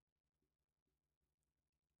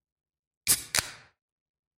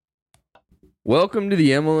Welcome to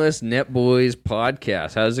the MLS Net Boys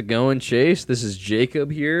podcast. How's it going, Chase? This is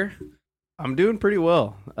Jacob here. I'm doing pretty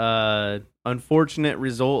well. Unfortunate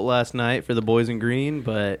result last night for the boys in green,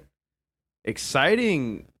 but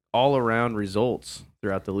exciting all-around results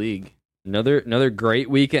throughout the league. Another great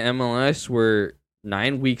week at MLS. We're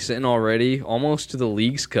 9 weeks in already, almost to the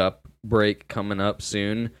Leagues Cup break coming up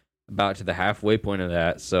soon, about to the halfway point of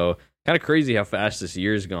that. So kind of crazy how fast this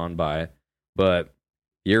year's gone by. But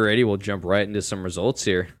you're ready. We'll jump right into some results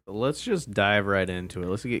here. Let's just dive right into it.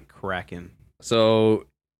 Let's get cracking. So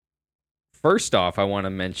first off, I want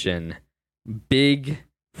to mention big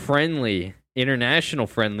friendly, international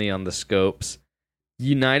friendly on the scopes.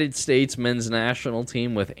 United States men's national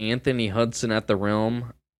team with Anthony Hudson at the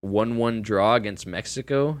helm. 1-1 draw against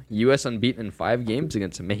Mexico. U.S. unbeaten in 5 games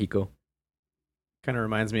against Mexico. Kind of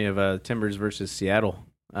reminds me of Timbers versus Seattle.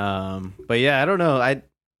 But yeah, I don't know.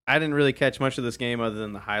 I didn't really catch much of this game other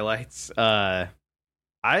than the highlights. I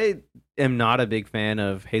am not a big fan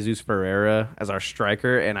of Jesus Ferreira as our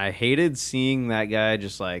striker, and I hated seeing that guy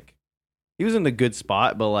just like, he was in a good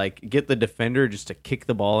spot, but like get the defender just to kick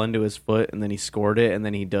the ball into his foot, and then he scored it, and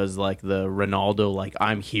then he does like the Ronaldo like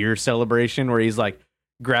I'm here celebration where he's like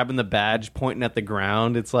grabbing the badge, pointing at the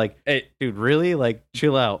ground. It's like, hey, dude, really? Like,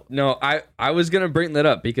 chill out. No, I was gonna bring that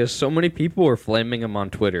up because so many people were flaming him on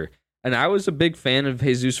Twitter, and I was a big fan of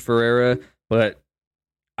Jesus Ferreira, but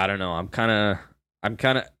I don't know. I'm kind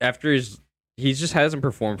of after he just hasn't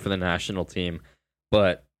performed for the national team,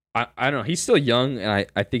 but I don't know. He's still young, and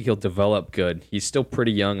I think he'll develop good. He's still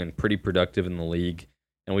pretty young and pretty productive in the league,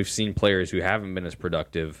 and we've seen players who haven't been as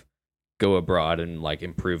productive go abroad and like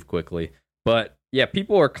improve quickly. But yeah,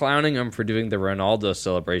 people are clowning him for doing the Ronaldo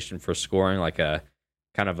celebration for scoring like a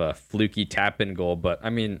kind of a fluky tap-in goal. But I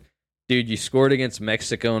mean, dude, you scored against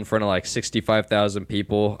Mexico in front of like 65,000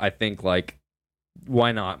 people. I think like,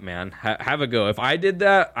 why not, man? Have a go. If I did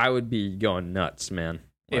that, I would be going nuts, man.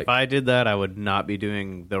 If I did that, I would not be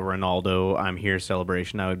doing the Ronaldo I'm here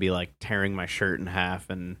celebration. I would be like tearing my shirt in half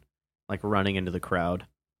and like running into the crowd.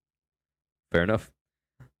 Fair enough.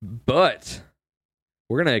 But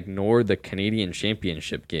we're going to ignore the Canadian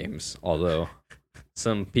Championship games, although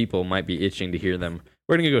some people might be itching to hear them.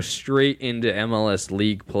 We're going to go straight into MLS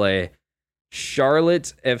League play.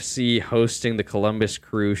 Charlotte FC hosting the Columbus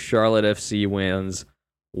Crew. Charlotte FC wins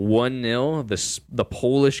 1-0. The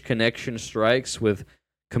Polish connection strikes with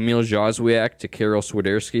Kamil Jozwiak to Karol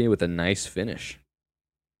Swiderski with a nice finish.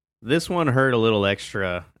 This one hurt a little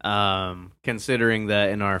extra, considering that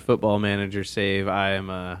in our Football Manager save, I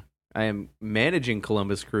am managing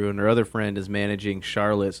Columbus Crew, and our other friend is managing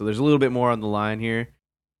Charlotte. So there's a little bit more on the line here.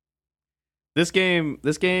 This game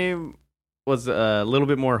was a little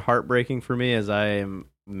bit more heartbreaking for me as I am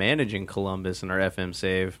managing Columbus in our FM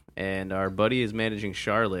save, and our buddy is managing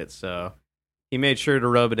Charlotte. So he made sure to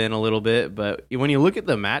rub it in a little bit, but when you look at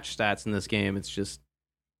the match stats in this game, it's just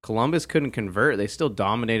Columbus couldn't convert. They still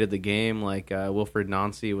dominated the game like Wilfred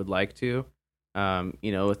Nancy would like to,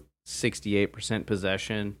 with 68%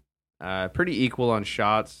 possession. Pretty equal on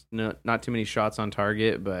shots, not too many shots on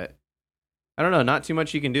target, but I don't know, not too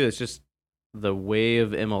much you can do. It's just the way of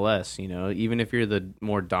MLS, even if you're the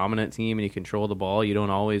more dominant team and you control the ball, you don't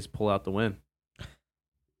always pull out the win.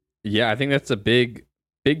 Yeah, I think that's a big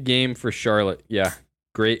game for Charlotte. Yeah,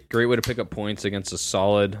 great way to pick up points against a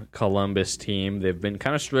solid Columbus team. They've been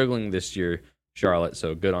kind of struggling this year, Charlotte,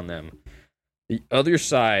 so good on them. The other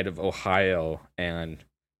side of Ohio, and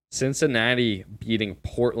Cincinnati beating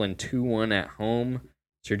Portland 2-1 at home.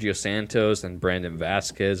 Sergio Santos and Brandon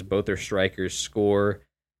Vasquez, both their strikers, score.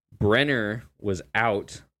 Brenner was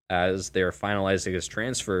out as they're finalizing his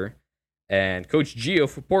transfer. And Coach Gio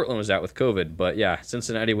for Portland was out with COVID. But yeah,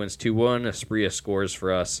 Cincinnati wins 2-1. Asprilla scores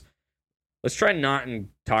for us. Let's try not and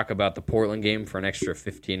talk about the Portland game for an extra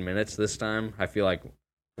 15 minutes this time. I feel like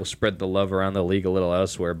we'll spread the love around the league a little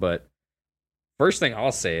elsewhere. But first thing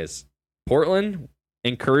I'll say is Portland,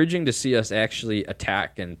 encouraging to see us actually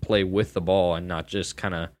attack and play with the ball and not just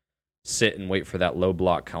kind of sit and wait for that low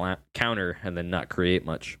block counter and then not create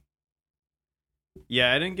much.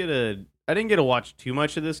 Yeah, I didn't get to watch too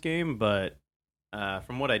much of this game, but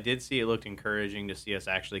from what I did see, it looked encouraging to see us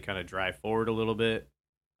actually kind of drive forward a little bit,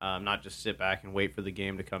 not just sit back and wait for the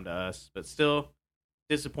game to come to us. But still,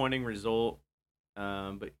 disappointing result.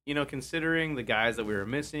 But, considering the guys that we were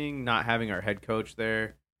missing, not having our head coach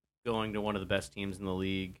there, going to one of the best teams in the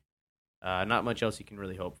league, not much else you can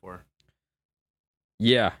really hope for.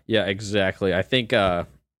 Yeah, exactly. I think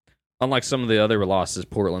unlike some of the other losses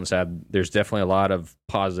Portland's had, there's definitely a lot of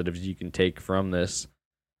positives you can take from this.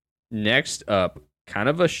 Next up, kind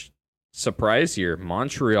of a surprise here.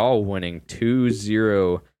 Montreal winning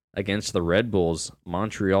 2-0 against the Red Bulls,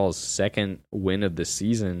 Montreal's second win of the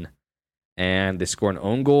season. And they score an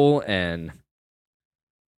own goal, and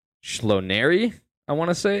Schloneri, I want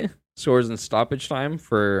to say, scores in stoppage time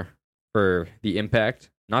for the Impact.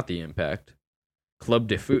 Not the Impact. Club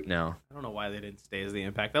de Foot now. I don't know why they didn't stay as the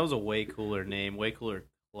Impact. That was a way cooler name, way cooler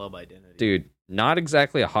club identity. Dude, not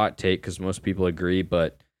exactly a hot take because most people agree,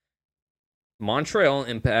 but Montreal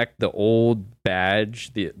Impact, the old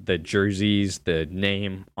badge, the jerseys, the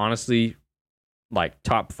name, honestly, like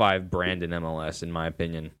top 5 brand in MLS, in my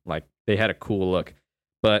opinion. Like, they had a cool look.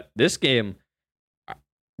 But this game,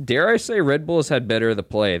 dare I say, Red Bulls had better of the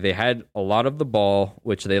play. They had a lot of the ball,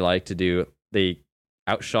 which they like to do. They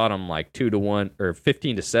outshot them like 2-1 or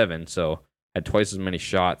 15-7, so had twice as many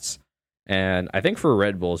shots. And I think for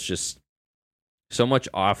Red Bulls, just so much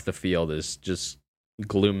off the field is just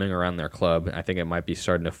glooming around their club. I think it might be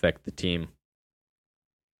starting to affect the team.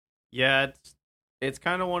 Yeah, it's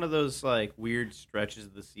kind of one of those like weird stretches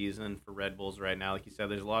of the season for Red Bulls right now. Like you said,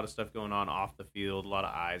 there's a lot of stuff going on off the field, a lot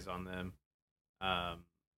of eyes on them.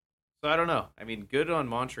 So I don't know. I mean, good on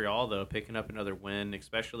Montreal though, picking up another win,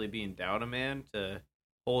 especially being down a man to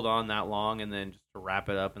hold on that long and then just to wrap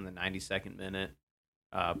it up in the 92nd minute,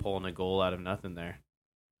 pulling a goal out of nothing there.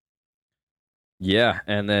 Yeah,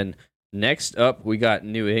 and then next up, we got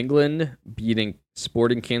New England beating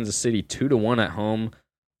Sporting Kansas City 2-1 at home.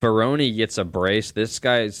 Veroni gets a brace. This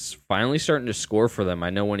guy's finally starting to score for them. I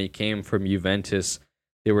know when he came from Juventus,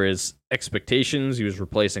 there were his expectations. He was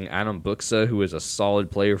replacing Adam Buxa, who was a solid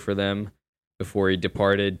player for them before he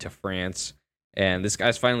departed to France. And this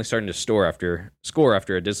guy's finally starting to score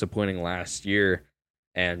after a disappointing last year.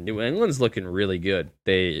 And New England's looking really good.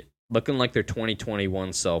 They looking like their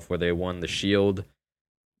 2021 self, where they won the Shield,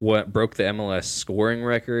 broke the MLS scoring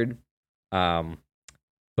record.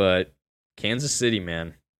 But Kansas City,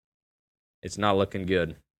 man, it's not looking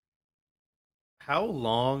good. How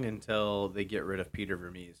long until they get rid of Peter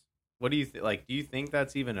Vermees? What do you like? Do you think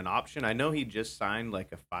that's even an option? I know he just signed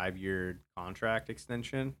like a 5-year contract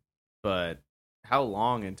extension, but how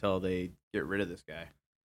long until they get rid of this guy?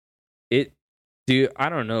 I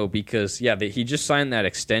don't know, because he just signed that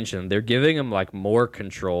extension. They're giving him like more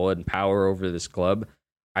control and power over this club.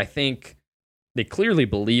 I think they clearly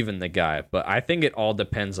believe in the guy, but I think it all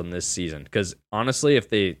depends on this season. Because honestly, if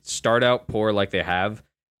they start out poor like they have,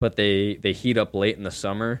 but they heat up late in the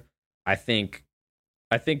summer, I think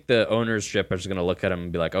the ownership is going to look at him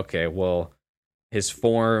and be like, okay, well, his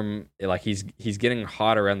form, like he's getting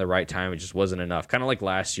hot around the right time. It just wasn't enough, kind of like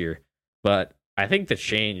last year. But I think the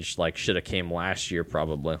change like should have came last year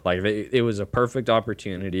probably. Like it was a perfect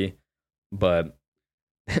opportunity, but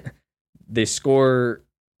they score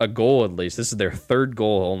a goal at least. This is their third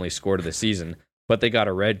goal only scored of the season, but they got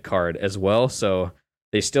a red card as well. So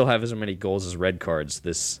they still have as many goals as red cards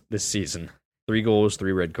this season. 3 goals,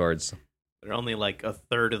 3 red cards. They're only like a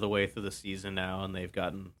third of the way through the season now, and they've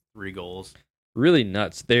gotten 3 goals. Really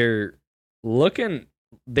nuts.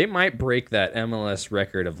 They might break that MLS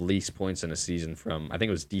record of least points in a season from, I think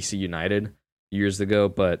it was DC United years ago.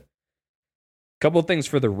 But a couple of things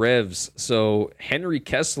for the Revs. So Henry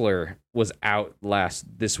Kessler was out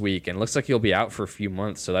this week, and looks like he'll be out for a few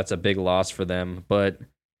months. So that's a big loss for them. But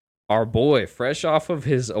our boy, fresh off of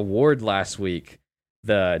his award last week,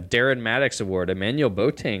 the Darren Maddox Award, Emmanuel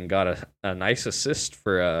Boateng got a nice assist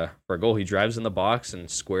for a goal. He drives in the box and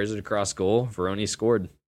squares it across goal. Veroni scored.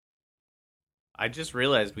 I just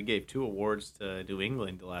realized we gave 2 awards to New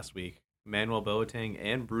England last week. Emmanuel Boateng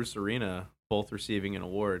and Bruce Arena both receiving an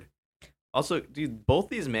award. Also, dude, both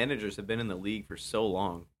these managers have been in the league for so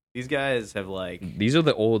long. These guys have These are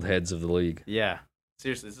the old heads of the league. Yeah.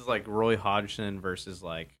 Seriously, this is like Roy Hodgson versus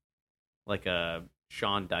like a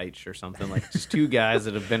Sean Deitch or something. Like just 2 guys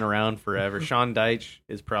that have been around forever. Sean Deitch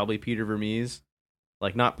is probably Peter Vermees.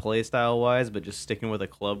 Like not play style wise, but just sticking with a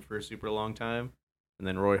club for a super long time. And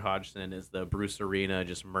then Roy Hodgson is the Bruce Arena,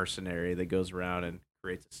 just mercenary that goes around and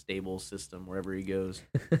creates a stable system wherever he goes.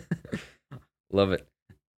 Love it.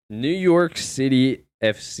 New York City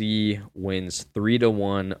FC wins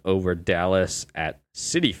 3-1 over Dallas at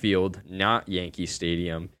Citi Field, not Yankee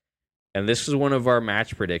Stadium. And this was one of our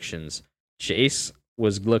match predictions. Chase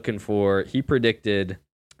was he predicted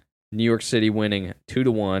New York City winning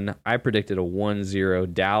 2-1. I predicted a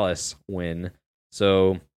 1-0 Dallas win.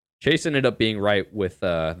 So Chase ended up being right with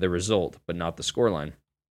the result, but not the scoreline.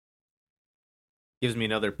 Gives me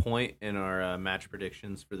another point in our match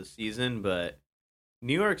predictions for the season, but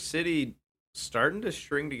New York City starting to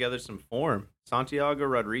string together some form. Santiago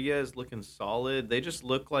Rodriguez looking solid. They just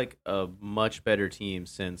look like a much better team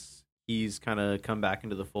since he's kind of come back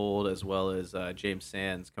into the fold, as well as James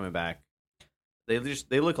Sands coming back.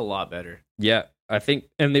 They look a lot better. Yeah, I think,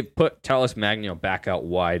 and they put Talis Magno back out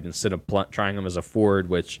wide instead of trying him as a forward,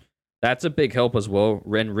 which that's a big help as well.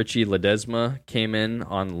 Richie Ledesma came in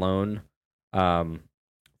on loan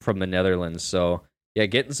from the Netherlands, so yeah,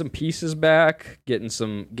 getting some pieces back, getting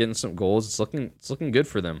some goals. It's looking good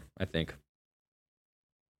for them, I think.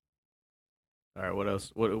 All right, what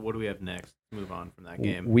else? What do we have next? Move on from that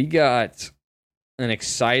game. We got an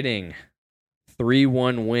exciting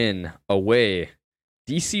 3-1 win away.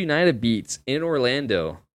 DC United beats in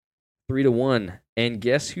Orlando 3-1. And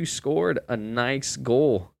guess who scored a nice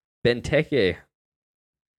goal? Benteke.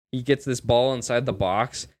 He gets this ball inside the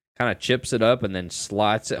box, kind of chips it up, and then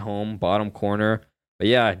slots it home, bottom corner. But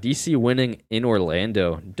yeah, DC winning in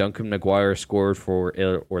Orlando. Duncan Maguire scored for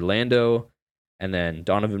Orlando. And then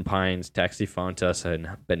Donovan Pines, Taxi Fontas,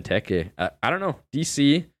 and Benteke. I don't know.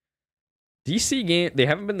 DC game, they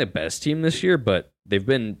haven't been the best team this year, but they've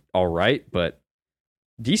been all right. But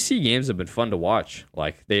DC games have been fun to watch.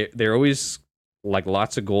 Like they're always like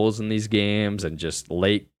lots of goals in these games and just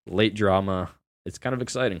late drama. It's kind of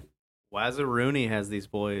exciting. Wazzarooney has these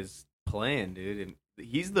boys playing, dude, and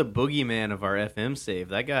he's the boogeyman of our FM save.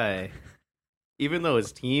 That guy, even though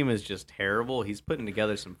his team is just terrible, he's putting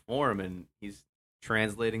together some form and he's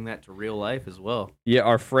translating that to real life as well. Yeah,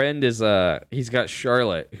 our friend is he's got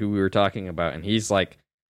Charlotte, who we were talking about, and he's like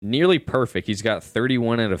nearly perfect. He's got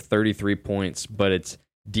 31 out of 33 points, but it's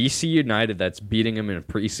DC United that's beating him in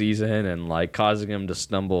preseason and like causing him to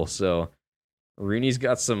stumble. So Rooney's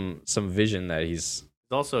got some vision that he's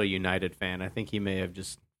also a United fan. I think he may have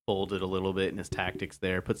just folded a little bit in his tactics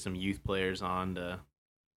there, put some youth players on to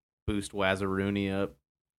boost Wazzarooney up.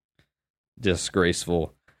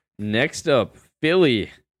 Disgraceful. Next up,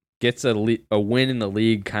 Philly gets a win in the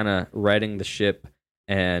league, kind of righting the ship,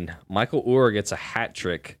 and Michael Orr gets a hat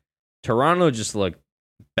trick. Toronto just looked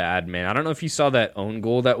bad, man. I don't know if you saw that own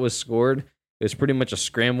goal that was scored. It was pretty much a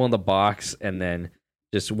scramble in the box, and then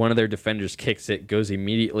just one of their defenders kicks it, goes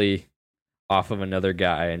immediately off of another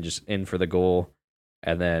guy, and just in for the goal.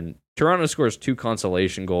 And then Toronto scores 2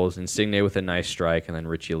 consolation goals, Insigne with a nice strike, and then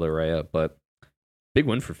Richie Larea. But big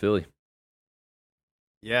win for Philly.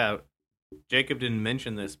 Yeah, Jacob didn't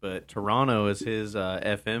mention this, but Toronto is his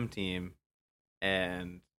FM team,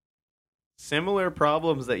 and similar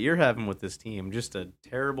problems that you're having with this team. Just a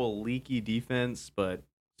terrible, leaky defense, but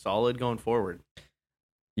solid going forward.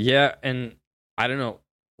 Yeah, and I don't know.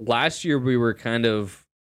 Last year we were kind of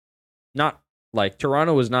not like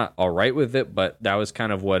Toronto was not all right with it, but that was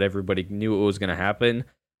kind of what everybody knew what was going to happen.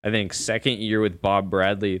 I think second year with Bob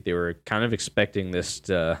Bradley, they were kind of expecting this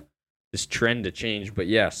trend to change. But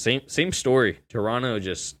yeah, same story. Toronto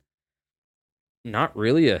just not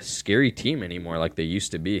really a scary team anymore like they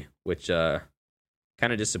used to be, which kind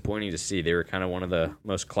of disappointing to see. They were kind of one of the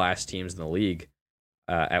most class teams in the league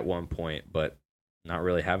at one point, but not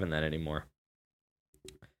really having that anymore.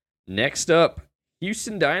 Next up,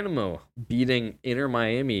 Houston Dynamo beating Inter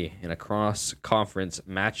Miami in a cross-conference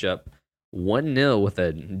matchup 1-0 with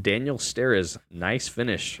a Daniel Steres nice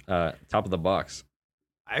finish, top of the box.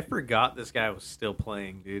 I forgot this guy was still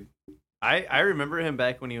playing, dude. I remember him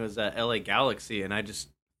back when he was at LA Galaxy, and I just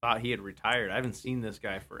thought he had retired. I haven't seen this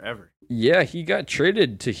guy forever. Yeah, he got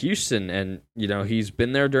traded to Houston, and he's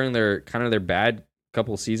been there during their bad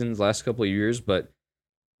couple seasons, last couple of years, but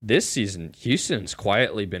this season, Houston's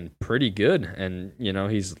quietly been pretty good, and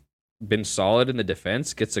he's been solid in the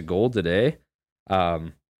defense. Gets a goal today. I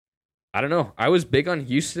don't know. I was big on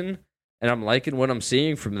Houston, and I'm liking what I'm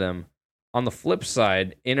seeing from them. On the flip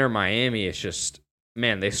side, Inter Miami is just,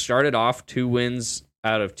 man, they started off 2 wins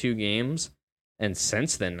out of 2 games, and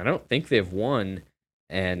since then, I don't think they've won,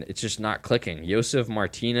 and it's just not clicking. Josef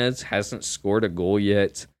Martinez hasn't scored a goal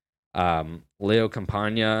yet. Leo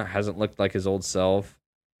Campagna hasn't looked like his old self.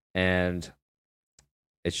 And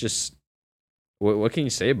it's just, what can you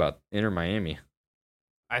say about Inter Miami?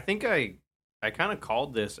 I think I kind of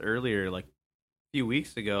called this earlier, like a few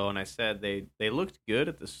weeks ago, and I said they looked good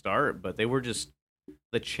at the start, but they were just,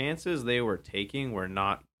 the chances they were taking were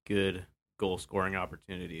not good goal scoring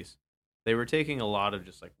opportunities. They were taking a lot of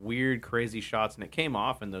just like weird, crazy shots, and it came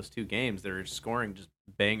off in those 2 games. They were scoring just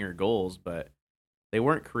banger goals, but they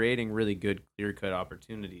weren't creating really good, clear-cut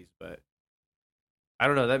opportunities. But I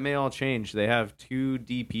don't know. That may all change. They have 2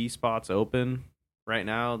 DP spots open right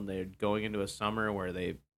now, and they're going into a summer where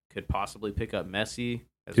they could possibly pick up Messi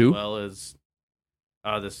as well as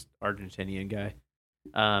this Argentinian guy,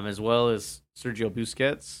 as well as Sergio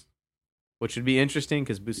Busquets, which would be interesting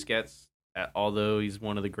because Busquets, although he's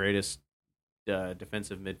one of the greatest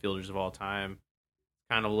defensive midfielders of all time,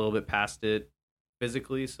 kind of a little bit past it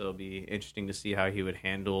physically, so it'll be interesting to see how he would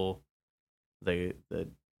handle the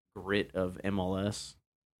grit of MLS.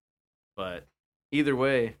 But either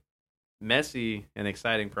way, Messi, an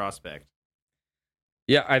exciting prospect.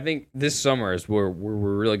 Yeah, I think this summer is where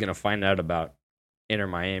we're really going to find out about Inter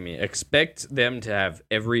Miami. Expect them to have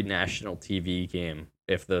every national TV game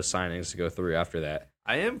if the signings go through after that.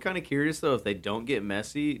 I am kind of curious, though, if they don't get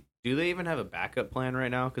Messi, do they even have a backup plan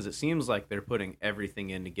right now? Because it seems like they're putting everything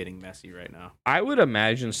into getting Messi right now. I would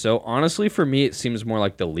imagine so. Honestly, for me, it seems more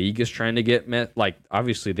like the league is trying to get Like,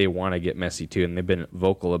 obviously, they want to get Messi too, and they've been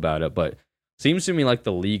vocal about it. But it seems to me like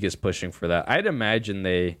the league is pushing for that. I'd imagine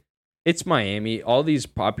it's Miami. All these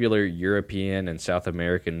popular European and South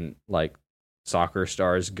American like soccer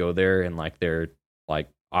stars go there in like their like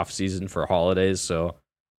off season for holidays. So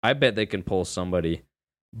I bet they can pull somebody.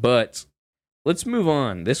 But let's move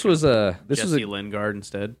on. This was Jesse Lingard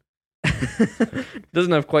instead.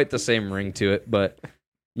 Doesn't have quite the same ring to it, but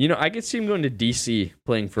I could see him going to DC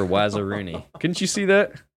playing for Wazaruni. Couldn't you see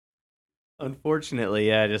that? Unfortunately,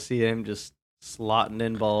 yeah, to see him just slotting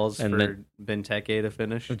in balls and for Benteke to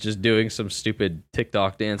finish. Just doing some stupid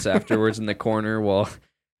TikTok dance afterwards in the corner while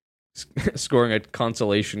scoring a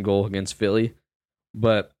consolation goal against Philly.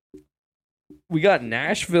 But we got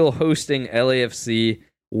Nashville hosting LAFC,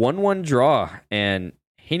 1-1 draw, and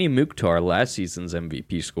Hani Mukhtar, last season's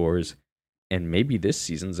MVP, scores, and maybe this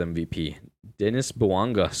season's MVP. Dennis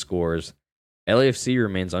Bouanga scores. LAFC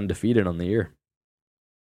remains undefeated on the year.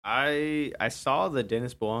 I saw the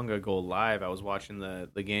Dennis Bouanga goal live. I was watching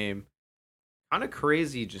the game. Kind of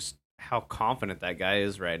crazy just how confident that guy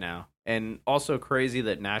is right now. And also crazy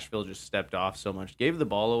that Nashville just stepped off so much. Gave the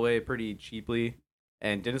ball away pretty cheaply.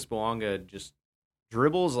 And Dennis Bouanga just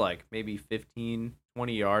dribbles like maybe 15,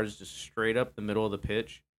 20 yards just straight up the middle of the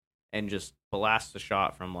pitch and just blasts a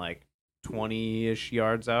shot from like 20-ish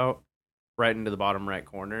yards out right into the bottom right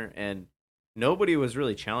corner. And nobody was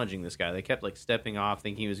really challenging this guy. They kept like stepping off,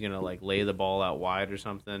 thinking he was going to like lay the ball out wide or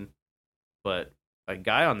something. But a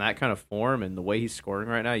guy on that kind of form and the way he's scoring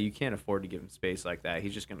right now, you can't afford to give him space like that.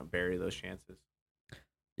 He's just going to bury those chances.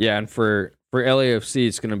 Yeah, and for LAFC,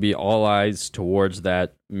 it's going to be all eyes towards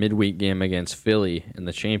that midweek game against Philly in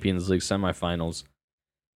the Champions League semifinals.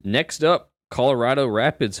 Next up, Colorado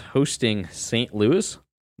Rapids hosting St. Louis.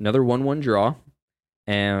 Another 1-1 draw.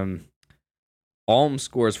 And Alm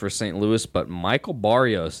scores for St. Louis, but Michael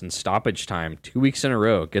Barrios in stoppage time, 2 weeks in a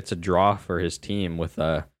row, gets a draw for his team with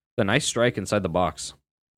a nice strike inside the box.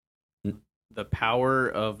 The power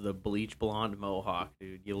of the bleach blonde mohawk,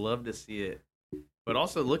 dude. You love to see it. But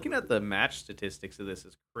also, looking at the match statistics of this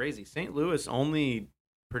is crazy. St. Louis only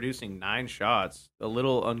producing 9 shots, a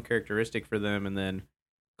little uncharacteristic for them. And then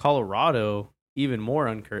Colorado, even more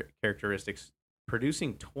uncharacteristics,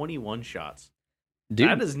 producing 21 shots. Dude,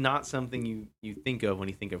 that is not something you think of when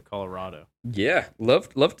you think of Colorado. Yeah,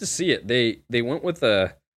 love to see it. They went with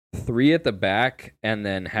a 3 at the back and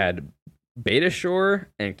then had Betashore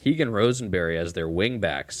and Keegan Rosenberry as their wing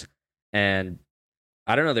backs. And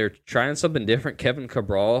I don't know, they're trying something different. Kevin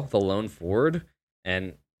Cabral, the lone forward,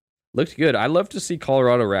 and looked good. I love to see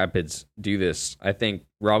Colorado Rapids do this. I think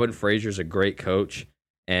Robin Frazier's a great coach,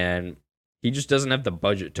 and he just doesn't have the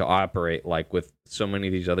budget to operate like with so many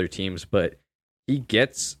of these other teams, but he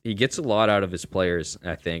gets a lot out of his players,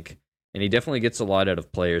 I think, and he definitely gets a lot out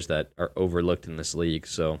of players that are overlooked in this league.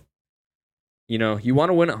 So, you want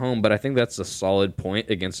to win at home, but I think that's a solid point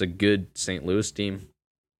against a good St. Louis team.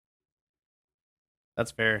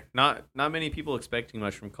 That's fair. Not many people expecting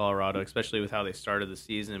much from Colorado, especially with how they started the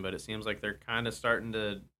season, but it seems like they're kind of starting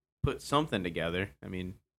to put something together. I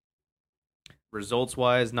mean,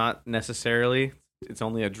 results-wise, not necessarily. It's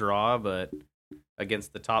only a draw, but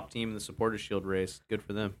against the top team in the Supporters' Shield race, good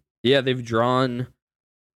for them. Yeah, they've drawn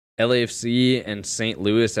LAFC and St.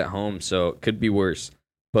 Louis at home, so it could be worse.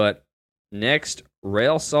 But next,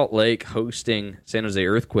 Real Salt Lake hosting San Jose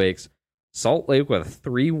Earthquakes. Salt Lake with a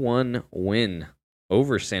 3-1 win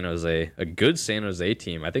over San Jose, a good San Jose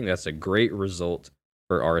team. I think that's a great result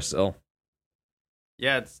for RSL.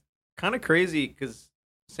 Yeah, it's kind of crazy because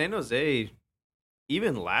San Jose,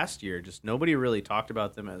 even last year, just nobody really talked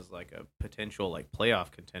about them as like a potential like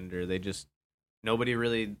playoff contender. Nobody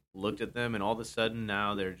really looked at them, and all of a sudden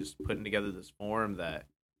now they're just putting together this form that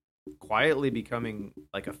quietly becoming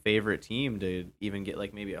like a favorite team to even get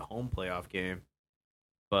like maybe a home playoff game.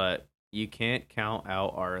 But you can't count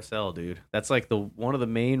out RSL, dude. That's like one of the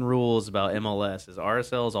main rules about MLS is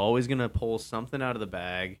RSL is always going to pull something out of the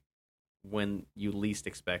bag when you least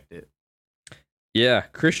expect it. Yeah,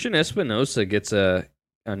 Christian Espinosa gets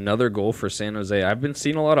another goal for San Jose. I've been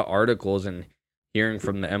seeing a lot of articles and hearing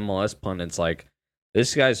from the MLS pundits like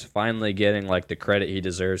this guy's finally getting like the credit he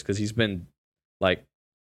deserves because he's been like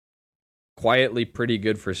quietly pretty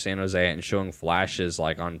good for San Jose and showing flashes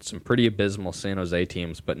like on some pretty abysmal San Jose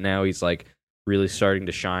teams, but now he's like really starting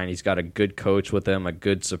to shine. He's got a good coach with him, a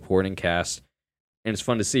good supporting cast, and it's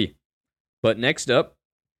fun to see. But next up,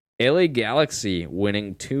 LA Galaxy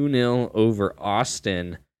winning 2-0 over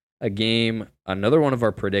Austin, a game, another one of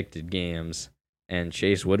our predicted games. And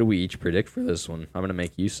Chase, what do we each predict for this one? I'm going to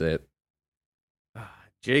make you say it.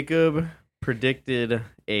 Jacob predicted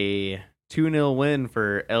a 2-0 win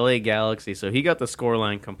for LA Galaxy, so he got the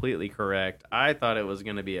scoreline completely correct. I thought it was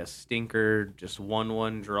going to be a stinker, just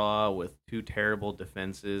 1-1 draw with two terrible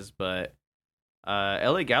defenses, but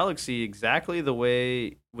LA Galaxy, exactly the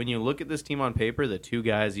way, when you look at this team on paper, the two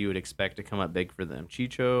guys you would expect to come up big for them,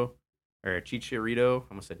 Chicharito, I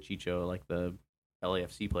almost said Chicho, like the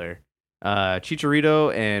LAFC player,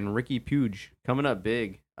 Chicharito and Ricky Puig coming up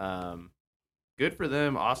big. Good for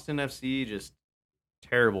them. Austin FC, just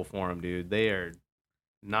terrible for them, dude. They are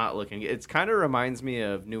not looking. It kind of reminds me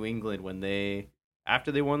of New England when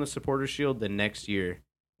after they won the Supporters Shield the next year,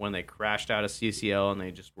 when they crashed out of CCL and they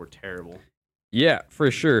just were terrible. Yeah, for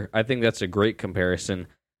sure. I think that's a great comparison.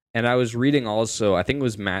 And I was reading also, I think it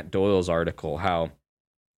was Matt Doyle's article, how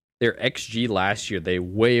their XG last year, they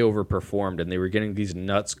way overperformed and they were getting these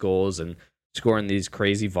nuts goals and scoring these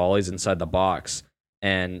crazy volleys inside the box.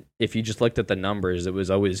 And if you just looked at the numbers, it was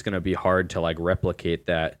always going to be hard to like replicate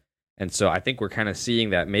that. And so I think we're kind of seeing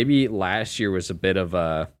that. Maybe last year was a bit of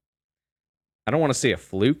I don't want to say a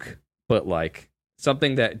fluke, but like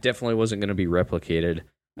something that definitely wasn't going to be replicated.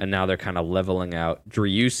 And now they're kind of leveling out.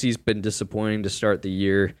 Driussi's been disappointing to start the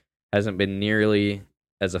year. Hasn't been nearly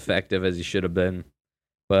as effective as he should have been.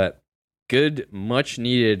 But good, much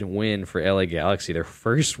needed win for LA Galaxy. Their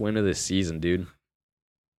first win of the season, dude.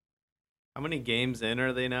 How many games in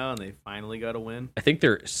are they now and they finally got a win? I think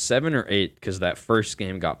they're 7 or 8 because that first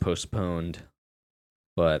game got postponed.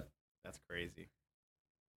 But that's crazy.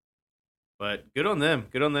 But good on them.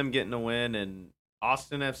 Good on them getting a win. And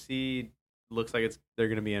Austin FC looks like they're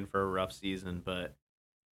going to be in for a rough season, but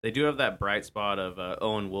they do have that bright spot of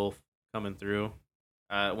Owen Wolf coming through.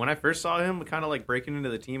 When I first saw him kind of like breaking into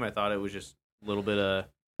the team, I thought it was just a little bit of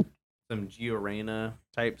some Gio Reyna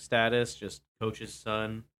type status, just coach's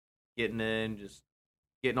son getting in, just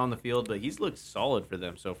getting on the field, but he's looked solid for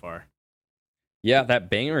them so far. Yeah, that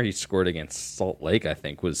banger he scored against Salt Lake, I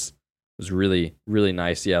think, was really, really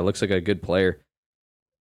nice. Yeah, looks like a good player.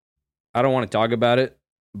 I don't want to talk about it,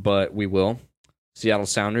 but we will. Seattle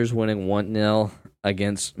Sounders winning 1-0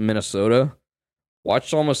 against Minnesota.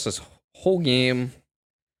 Watched almost this whole game.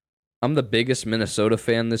 I'm the biggest Minnesota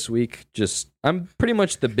fan this week. I'm pretty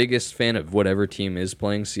much the biggest fan of whatever team is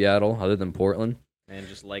playing Seattle, other than Portland. And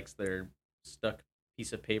just likes their stuck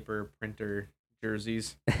piece of paper printer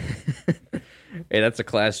jerseys. Hey, that's a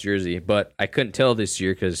class jersey, but I couldn't tell this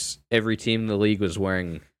year because every team in the league was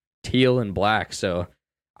wearing teal and black, so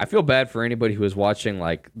I feel bad for anybody who was watching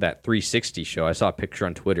like that 360 show. I saw a picture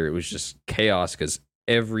on Twitter. It was just chaos because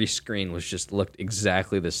every screen looked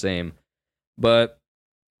exactly the same. But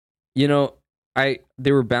you know,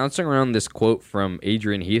 they were bouncing around this quote from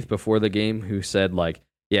Adrian Heath before the game, who said like,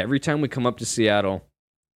 "Yeah, every time we come up to Seattle,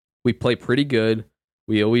 we play pretty good.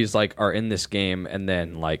 We always like are in this game, and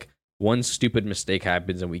then like one stupid mistake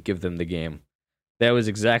happens and we give them the game." That was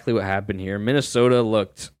exactly what happened here. Minnesota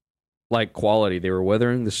looked like quality. They were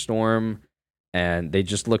weathering the storm, and they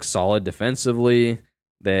just looked solid defensively.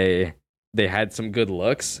 They had some good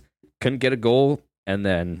looks, couldn't get a goal, and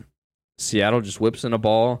then Seattle just whips in a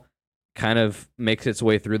ball, kind of makes its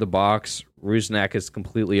way through the box. Rusnak is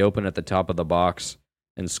completely open at the top of the box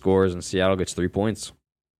and scores, and Seattle gets 3 points.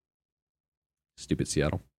 Stupid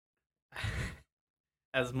Seattle.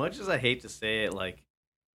 As much as I hate to say it, like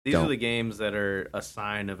these are the games that are a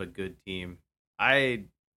sign of a good team. I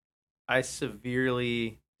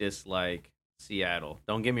severely dislike Seattle.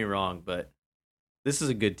 Don't get me wrong, but this is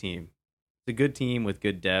a good team. It's a good team with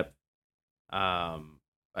good depth.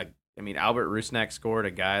 I mean, Albert Rusnak scored,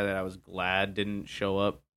 a guy that I was glad didn't show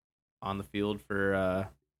up on the field for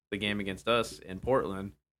the game against us in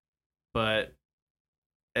Portland. But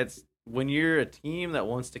it's when you're a team that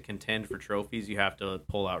wants to contend for trophies, you have to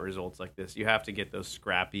pull out results like this. You have to get those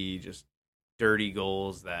scrappy, just dirty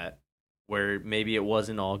goals where maybe it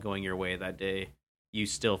wasn't all going your way that day. You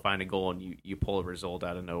still find a goal and you pull a result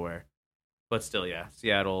out of nowhere. But still, yeah,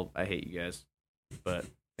 Seattle, I hate you guys. But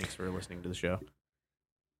thanks for listening to the show.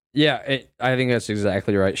 Yeah, I think that's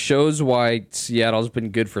exactly right. Shows why Seattle's been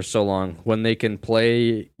good for so long. When they can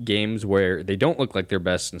play games where they don't look like their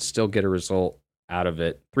best and still get a result out of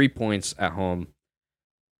it. 3 points at home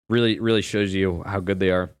really, really shows you how good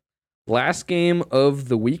they are. Last game of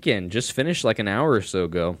the weekend just finished like an hour or so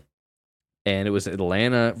ago. and it was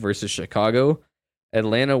Atlanta versus Chicago.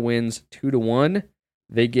 Atlanta wins 2-1.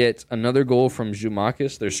 They get another goal from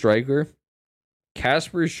Zoumakis, their striker.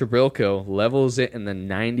 Kasper Schmeichel levels it in the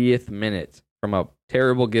 90th minute from a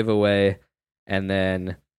terrible giveaway, and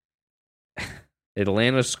then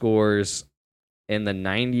Atlanta scores in the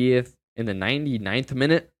 99th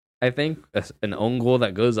minute, I think, an own goal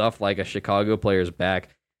that goes off like a Chicago player's back.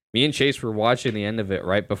 Me and Chase were watching the end of it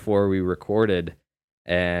right before we recorded,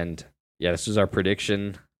 and yeah, this was our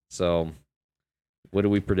prediction. So, what do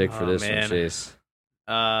we predict for this one, Chase?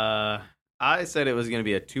 I said it was going to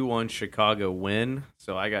be a 2-1 Chicago win,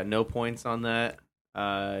 so I got no points on that.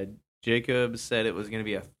 Jacob said it was going to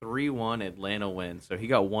be a 3-1 Atlanta win, so he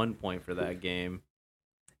got 1 point for that game,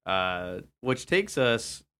 which takes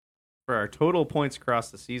us, for our total points across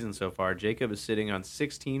the season so far, Jacob is sitting on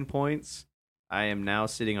 16 points. I am now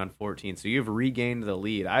sitting on 14, so you've regained the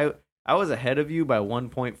lead. I was ahead of you by 1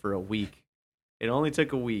 point for a week. It only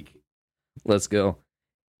took a week. Let's go.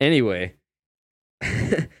 Anyway,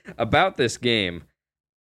 about this game,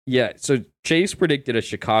 yeah, so Chase predicted a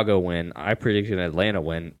Chicago win. I predicted an Atlanta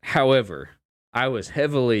win. However, I was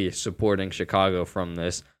heavily supporting Chicago from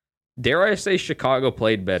this. Dare I say Chicago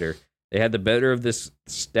played better. They had the better of this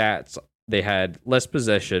stats. They had less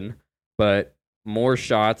possession, but more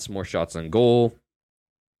shots on goal.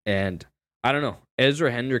 And I don't know.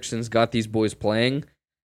 Ezra Hendrickson's got these boys playing.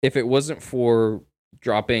 If it wasn't for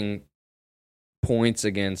dropping points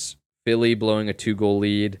against Philly, blowing a 2-goal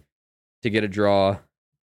lead to get a draw,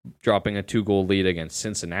 dropping a 2-goal lead against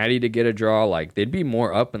Cincinnati to get a draw, like they'd be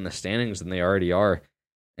more up in the standings than they already are.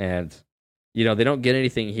 And, you know, they don't get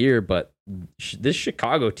anything here, but this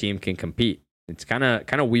Chicago team can compete. It's kind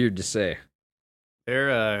of weird to say.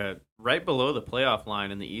 They're right below the playoff line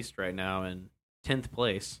in the East right now in 10th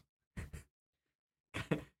place.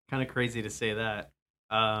 Kind of crazy to say that.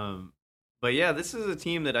 But yeah, this is a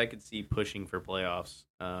team that I could see pushing for playoffs.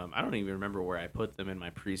 I don't even remember where I put them in my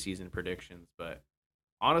preseason predictions, but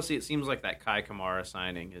honestly, it seems like that Kai Kamara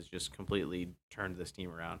signing has just completely turned this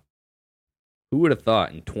team around. Who would have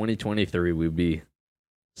thought in 2023 we'd be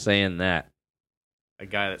saying that? A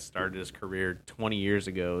guy that started his career 20 years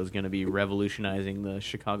ago is going to be revolutionizing the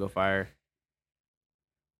Chicago Fire.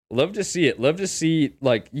 Love to see it. Love to see,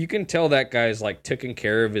 like, you can tell that guy's like taking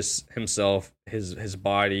care of himself, his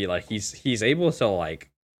body. Like he's able to like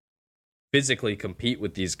physically compete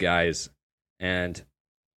with these guys, and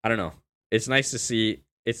I don't know. It's nice to see.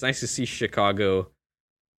 It's nice to see Chicago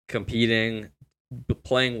competing,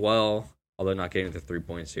 playing well, although not getting the 3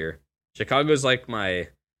 points here. Chicago's like my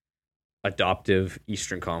adoptive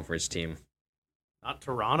Eastern Conference team. Not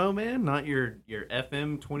Toronto, man. Not your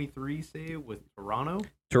FM 23 save with Toronto.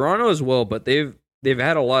 Toronto as well, but they've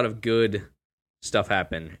had a lot of good stuff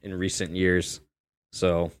happen in recent years.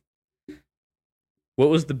 So, what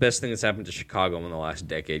was the best thing that's happened to Chicago in the last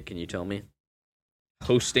decade? Can you tell me?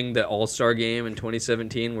 Hosting the All-Star game in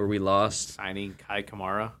 2017 where we lost. Signing Kai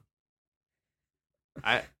Kamara.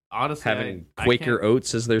 I honestly having Quaker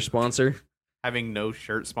Oats as their sponsor. Having no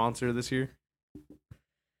shirt sponsor this year.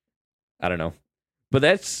 I don't know. But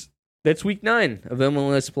that's week 9 of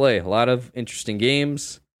MLS play. A lot of interesting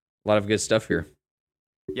games, a lot of good stuff here.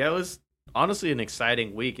 Yeah, it was honestly an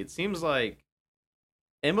exciting week. It seems like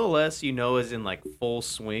MLS, is in like full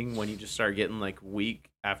swing when you just start getting like week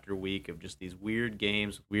after week of just these weird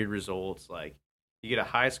games, weird results. Like you get a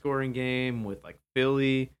high scoring game with like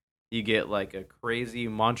Philly, you get like a crazy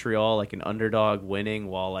Montreal, like an underdog winning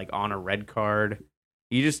while like on a red card.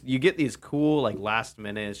 You get these cool like last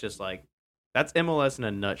minute. It's just like that's MLS in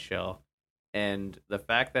a nutshell. And the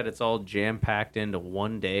fact that it's all jam packed into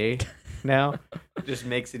one day now just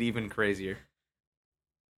makes it even crazier.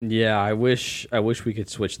 Yeah, I wish we could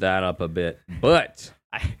switch that up a bit. But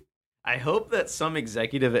I hope that some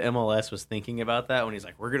executive at MLS was thinking about that when he's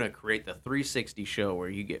like, we're going to create the 360 show where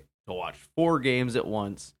you get to watch 4 games at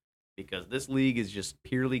once because this league is just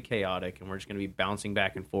purely chaotic and we're just going to be bouncing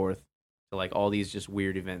back and forth to like all these just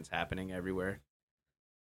weird events happening everywhere.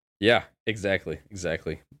 Yeah, exactly.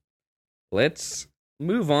 Let's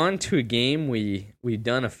move on to a game we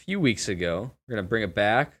done a few weeks ago. We're going to bring it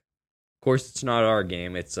back. Of course, it's not our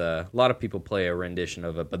game. It's a lot of people play a rendition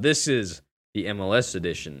of it, but this is the MLS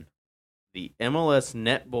edition. The MLS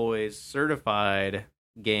Net Boys certified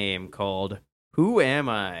game called Who Am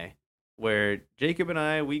I? Where Jacob and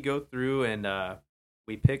I, we go through and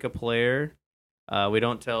we pick a player. We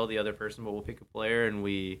don't tell the other person, but we'll pick a player and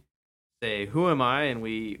we say, who am I? And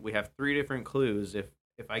we have 3 different clues. If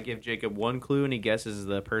I give Jacob 1 clue and he guesses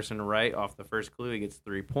the person right off the first clue, he gets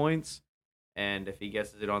 3 points. And if he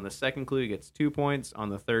guesses it on the second clue, he gets 2 points. On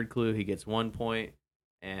the third clue, he gets 1 point.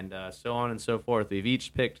 and so on and so forth. We've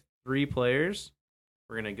each picked 3 players.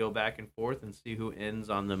 We're going to go back and forth and see who ends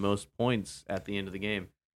on the most points at the end of the game.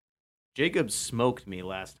 Jacob smoked me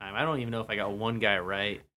last time. I don't even know if I got one guy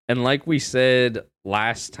right. And like we said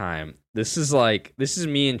last time, this is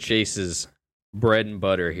me and Chase's bread and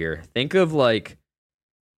butter here. Think you're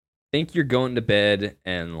going to bed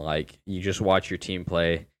and like you just watch your team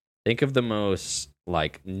play. Think of the most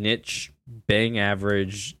like niche, bang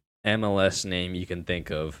average MLS name you can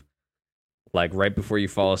think of. Like right before you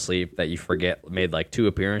fall asleep that you forget made like 2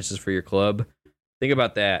 appearances for your club. Think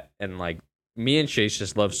about that. And like me and Chase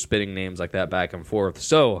just love spitting names like that back and forth.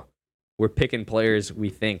 So we're picking players we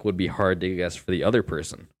think would be hard to guess for the other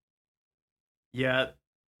person. Yeah,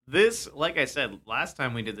 this, like I said, last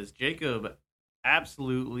time we did this, Jacob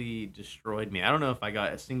absolutely destroyed me. I don't know if I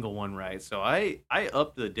got a single one right. So I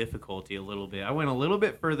upped the difficulty a little bit. I went a little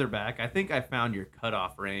bit further back. I think I found your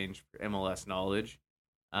cutoff range for MLS knowledge.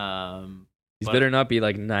 These better not be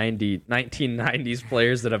like 1990s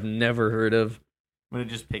players that I've never heard of. I'm gonna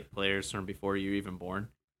just pick players from before you were even born.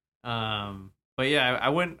 But yeah, I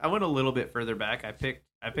went a little bit further back. I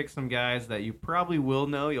picked some guys that you probably will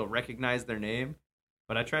know. You'll recognize their name,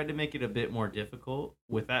 but I tried to make it a bit more difficult.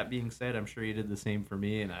 With that being said, I'm sure you did the same for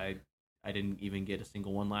me, and I didn't even get a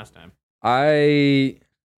single one last time. You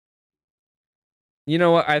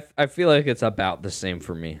know what? I feel like it's about the same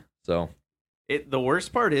for me. So the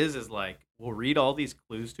worst part is like we'll read all these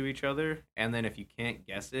clues to each other, and then if you can't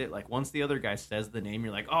guess it, like once the other guy says the name,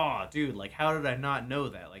 you're like, oh, dude, like how did I not know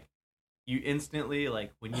that? Like you instantly,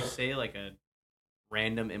 like when you say like a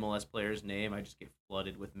random MLS player's name, I just get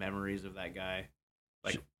flooded with memories of that guy,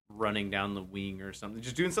 like running down the wing or something,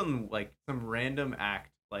 just doing something like some random act.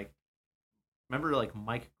 Like remember like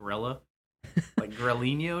Mike Grella, like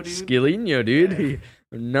Grellinho, dude. Skillinho, dude.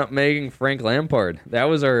 Yeah. Nutmegging Frank Lampard. That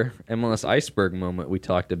was our MLS iceberg moment we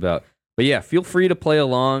talked about. But yeah, feel free to play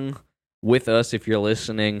along with us if you're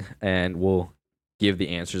listening, and we'll give the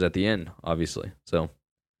answers at the end, obviously. So,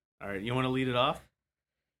 all right, you want to lead it off?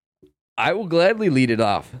 I will gladly lead it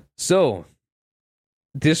off. So,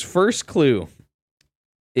 this first clue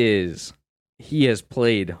is he has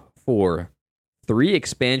played for 3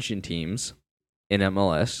 expansion teams in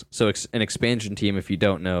MLS. So, an expansion team, if you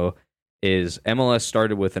don't know, is MLS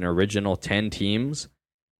started with an original 10 teams.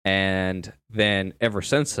 And then ever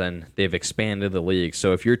since then, they've expanded the league.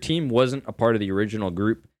 So if your team wasn't a part of the original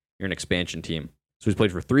group, you're an expansion team. So he's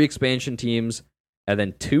played for 3 expansion teams, and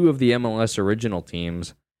then 2 of the MLS original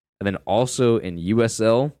teams, and then also in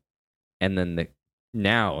USL, and then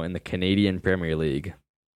now in the Canadian Premier League.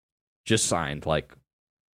 Just signed, like,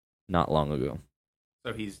 not long ago.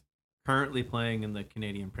 So he's currently playing in the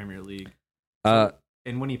Canadian Premier League.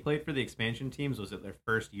 And when he played for the expansion teams, was it their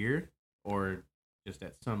first year, or just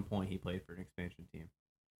at some point he played for an expansion team?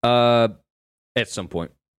 At some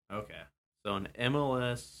point. Okay. So an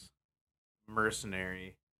MLS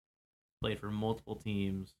mercenary, played for multiple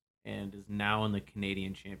teams, and is now in the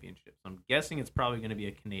Canadian Championship. So I'm guessing it's probably going to be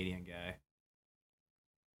a Canadian guy.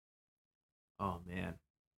 Oh, man.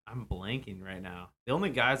 I'm blanking right now. The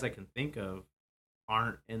only guys I can think of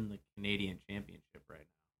aren't in the Canadian Championship right now.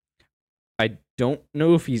 I don't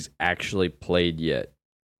know if he's actually played yet.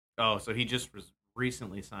 Oh, so he just was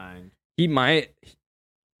recently signed. He might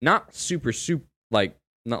not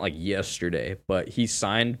not like yesterday, but he's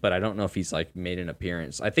signed, but I don't know if he's like made an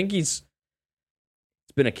appearance. I think it's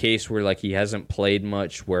been a case where like he hasn't played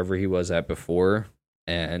much wherever he was at before,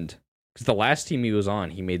 and because the last team he was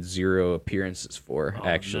on, he made 0 appearances for,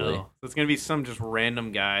 actually. No. So it's going to be some just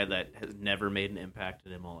random guy that has never made an impact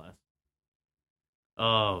at MLS.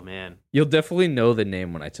 Oh, man. You'll definitely know the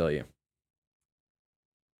name when I tell you.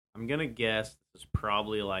 I'm going to guess this is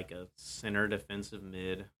probably like a center defensive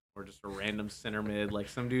mid, or just a random center mid, like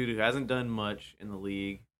some dude who hasn't done much in the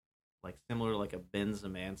league, like similar to like a Ben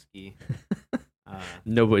Zemansky.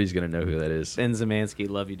 Nobody's going to know who that is. Ben Zemansky,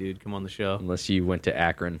 love you, dude. Come on the show. Unless you went to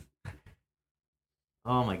Akron.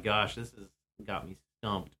 Oh my gosh, this has got me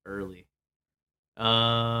stumped early.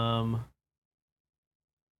 No,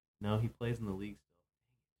 he plays in the league still.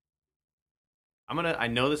 I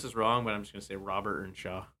know this is wrong, but I'm just gonna say Robert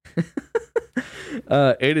Earnshaw.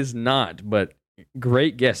 It is not, but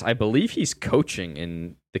great guess. I believe he's coaching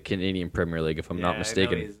in the Canadian Premier League, if I'm not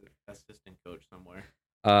mistaken. I know he's an assistant coach somewhere.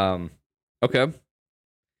 Okay.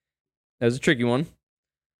 That was a tricky one.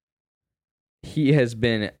 He has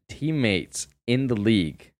been teammates in the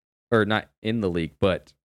league, or not in the league,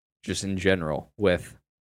 but just in general with.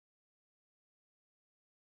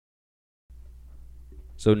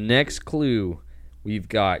 So next clue, we've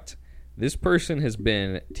got this person has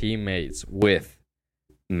been teammates with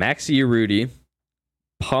Maxi Urruti,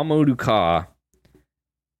 Pamoduka,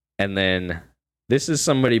 and then this is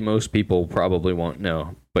somebody most people probably won't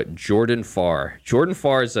know, but Jordan Farr. Jordan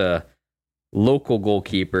Farr is a local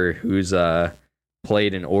goalkeeper who's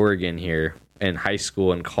played in Oregon here in high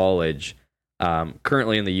school and college,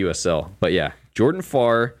 currently in the USL. But yeah, Jordan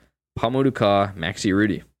Farr, Pamoduka, Maxi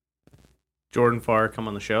Rudy. Jordan Farr, come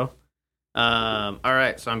on the show. All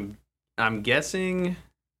right, so I'm guessing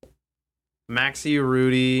Maxi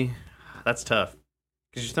Rudy. That's tough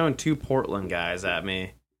because you're throwing two Portland guys at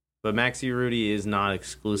me, but Maxi Rudy is not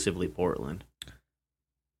exclusively Portland.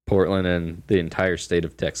 Portland and the entire state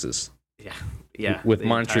of Texas. Yeah. With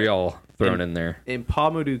Montreal thrown in there. In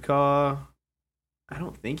Pamoduka, I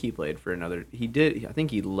don't think he played for another. He did. I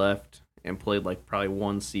think he left and played like probably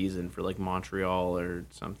one season for like Montreal or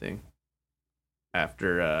something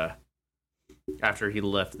after he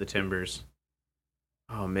left the Timbers.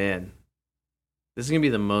 Oh man, this is gonna be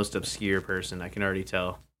the most obscure person. I can already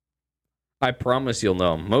tell. I promise you'll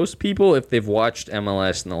know him. Most people, if they've watched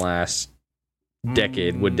MLS in the last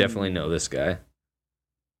decade, would definitely know this guy.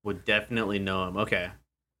 Would definitely know him. Okay.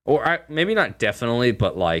 Or maybe not definitely,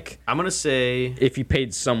 but like I'm gonna say if you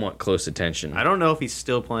paid somewhat close attention. I don't know if he's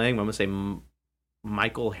still playing, but I'm gonna say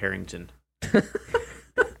Michael Harrington.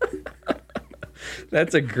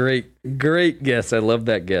 That's a great guess. I love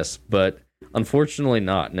that guess, but unfortunately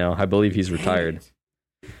not. No, I believe he's retired.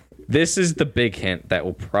 This is the big hint that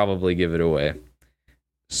will probably give it away.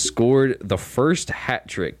 Scored the first hat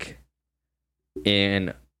trick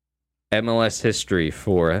in MLS history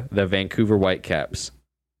for the Vancouver Whitecaps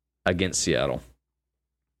against Seattle.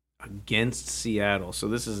 Against Seattle. So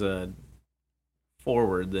this is a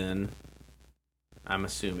forward then, I'm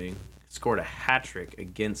assuming. Scored a hat trick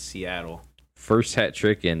against Seattle. First hat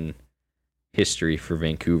trick in history for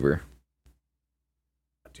Vancouver.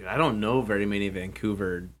 Dude, I don't know very many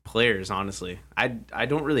Vancouver players, honestly. I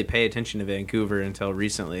don't really pay attention to Vancouver until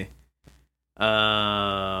recently.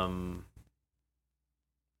 Not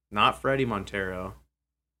Freddie Montero.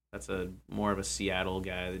 That's more of a Seattle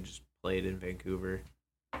guy that just played in Vancouver.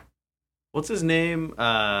 What's his name?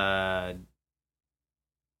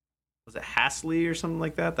 Was it Hasley or something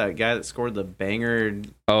like that? That guy that scored the banger.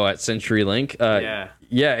 Oh, at Century Link? Yeah,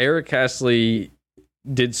 Eric Hasley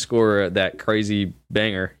did score that crazy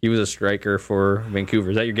banger. He was a striker for Vancouver.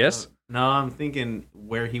 Is that your guess? No, I'm thinking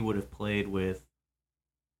where he would have played with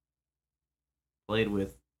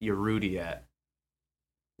Urruti at.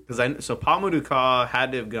 So Pamoduka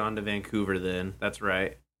had to have gone to Vancouver then. That's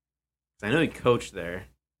right. I know he coached there.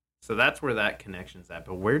 So that's where that connection's at.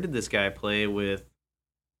 But where did this guy play with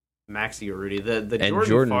Maxi Urruti? The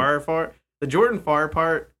Jordan Farr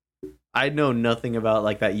part, I know nothing about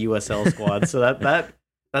like that USL squad. So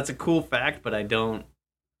that's a cool fact, but I don't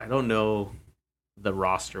know the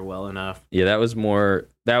roster well enough. Yeah, that was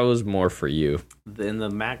more for you. Then the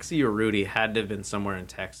Maxi Urruti had to have been somewhere in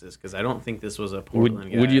Texas because I don't think this was a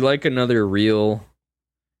Portland guy. Would you like another real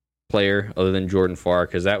player other than Jordan Farr?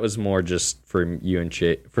 Because that was more just for you and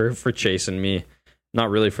for Chase and me, not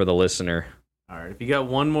really for the listener. All right, if you got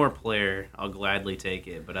one more player, I'll gladly take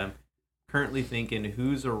it. But I'm currently thinking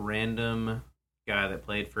who's a random guy that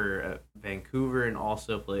played for Vancouver and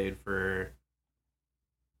also played for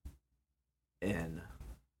in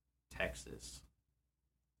Texas.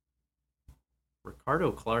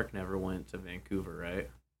 Ricardo Clark never went to Vancouver, right?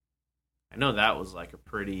 I know that was like a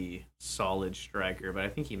pretty solid striker, but I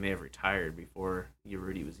think he may have retired before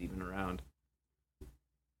Urruti was even around.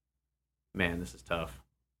 Man, this is tough.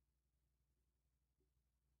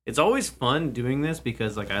 It's always fun doing this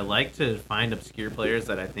because like I like to find obscure players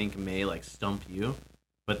that I think may like stump you,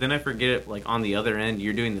 but then I forget like on the other end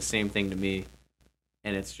you're doing the same thing to me,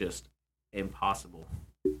 and it's just impossible.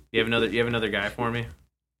 You have another guy for me?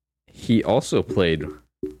 He also played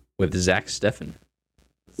with Zach Steffen.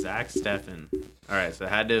 Zach Steffen. All right, so it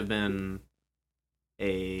had to have been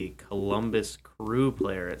a Columbus Crew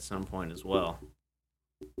player at some point as well.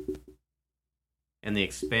 And the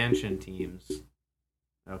expansion teams.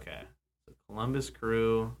 Okay. So Columbus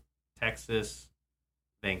Crew, Texas,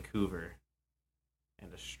 Vancouver,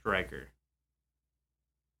 and a striker.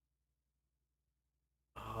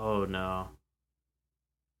 Oh, no.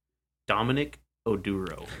 Dominic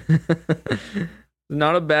Oduro.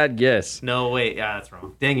 Not a bad guess. No, wait. Yeah, that's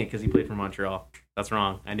wrong. Dang it, because he played for Montreal. That's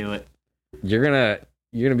wrong. I knew it. You're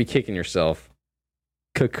gonna be kicking yourself.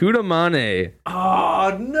 Kakuta Mane.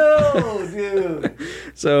 Oh, no, dude.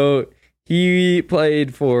 So he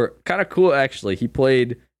played for, kind of cool actually, he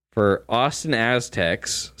played for Austin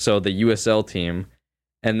Aztecs, so the USL team,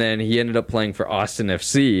 and then he ended up playing for Austin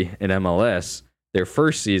FC in MLS their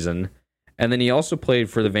first season, And then he also played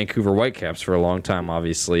for the Vancouver Whitecaps for a long time,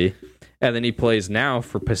 obviously. And then he plays now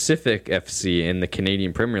for Pacific FC in the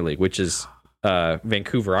Canadian Premier League, which is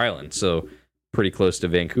Vancouver Island, so pretty close to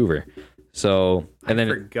Vancouver. So, and I then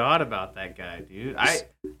forgot about that guy, dude.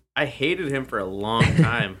 I hated him for a long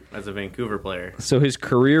time as a Vancouver player. So his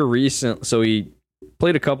career so he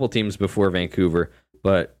played a couple teams before Vancouver,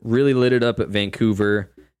 but really lit it up at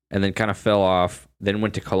Vancouver and then kind of fell off. Then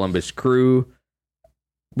went to Columbus Crew,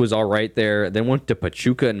 was all right there. Then went to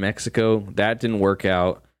Pachuca in Mexico. That didn't work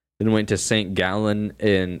out. Then went to St. Gallen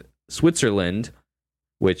in Switzerland,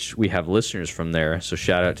 which we have listeners from there, so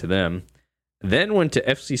shout out to them. Then went to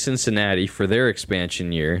FC Cincinnati for their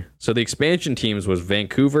expansion year. So the expansion teams was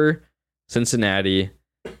Vancouver, Cincinnati,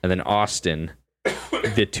 and then Austin.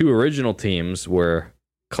 The two original teams were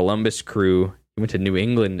Columbus Crew. He went to New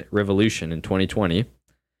England Revolution in 2020.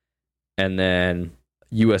 And then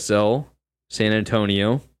USL, San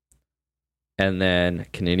Antonio. And then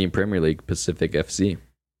Canadian Premier League, Pacific FC.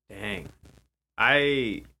 Dang.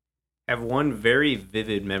 I have one very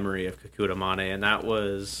vivid memory of Kekuta Mane, and that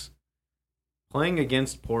was playing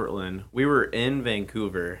against Portland. We were in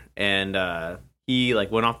Vancouver, and he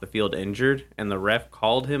went off the field injured, and the ref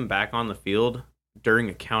called him back on the field during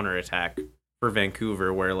a counterattack for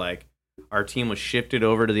Vancouver, where our team was shifted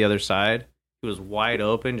over to the other side. He was wide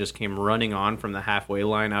open, just came running on from the halfway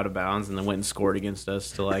line out of bounds, and then went and scored against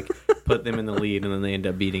us to put them in the lead, and then they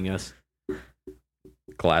ended up beating us.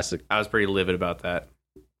 Classic. I was pretty livid about that.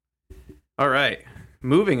 All right,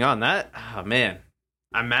 moving on. Man,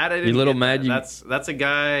 I'm mad I didn't. You little get mad. That. That's a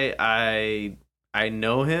guy I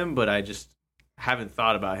know him, but I just haven't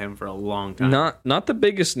thought about him for a long time. Not the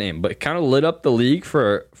biggest name, but kind of lit up the league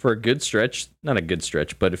for a good stretch. Not a good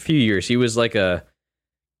stretch, but a few years. He was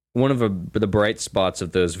one of the bright spots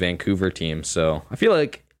of those Vancouver teams. So I feel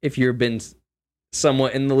like if you've been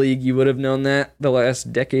somewhat in the league, you would have known that the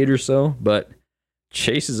last decade or so. But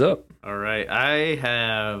Chase is up. All right, I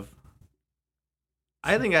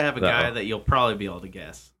think I have a guy that you'll probably be able to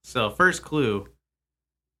guess. So first clue.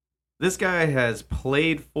 This guy has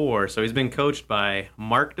played for, so he's been coached by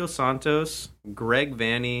Mark Dos Santos, Greg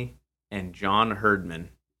Vanney, and John Herdman.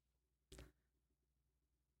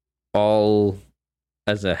 All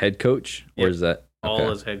as a head coach? Or is that? Okay. All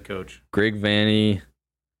as head coach. Greg Vanney,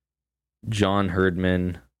 John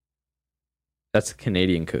Herdman. That's a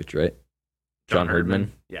Canadian coach, right? John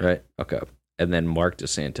Herdman? Yeah. Right? Okay. And then Mark Dos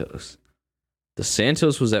Santos. Dos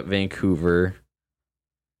Santos was at Vancouver.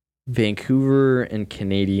 Vancouver and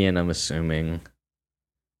Canadian, I'm assuming.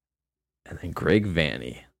 And then Greg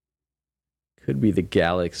Vanney. Could be the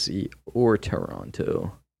Galaxy or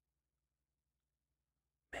Toronto.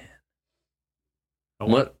 Man. I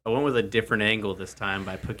went with a different angle this time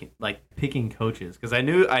by picking coaches. Because I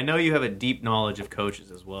know you have a deep knowledge of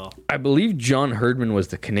coaches as well. I believe John Herdman was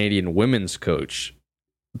the Canadian women's coach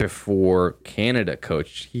before Canada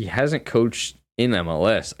coached. He hasn't coached in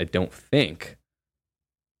MLS, I don't think.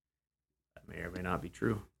 May or may not be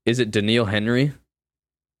true. Is it Daniil Henry?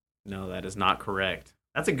 No, that is not correct.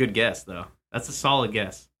 That's a good guess, though. That's a solid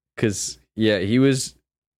guess. Because, he was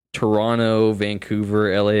Toronto,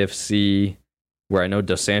 Vancouver, LAFC, where I know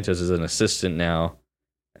Dos Santos is an assistant now,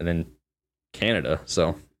 and then Canada.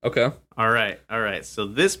 So, okay. All right. So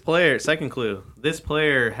this player, second clue, this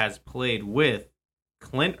player has played with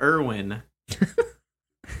Clint Irwin,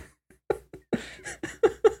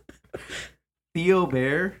 Theo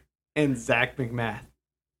Bair, and Zach McMath.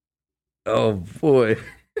 Oh boy!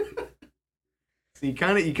 So you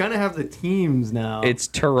kind of have the teams now. It's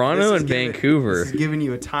Toronto and Vancouver. This is giving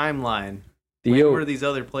you a timeline. When were these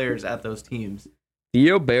other players at those teams?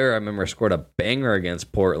 Theo Bair, I remember, scored a banger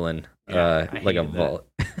against Portland, like a vault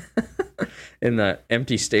in the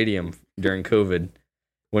empty stadium during COVID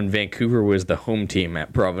when Vancouver was the home team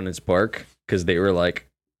at Providence Park because they were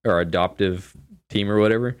our adoptive team or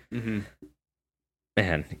whatever. Mm-hmm.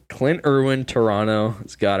 Man, Clint Irwin, Toronto.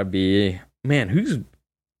 It's got to be... Man,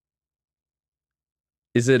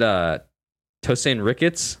 is it Tosaint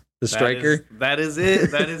Ricketts, the striker? That is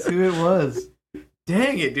it. That is who it was.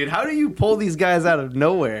 Dang it, dude. How do you pull these guys out of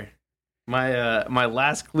nowhere? My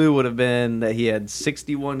last clue would have been that he had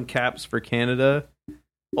 61 caps for Canada.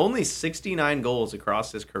 Only 69 goals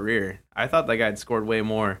across his career. I thought that guy had scored way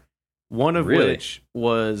more. One of which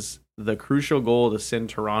was the crucial goal to send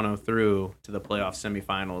Toronto through to the playoff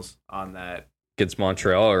semifinals on that. Against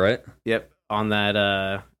Montreal, right? Yep, on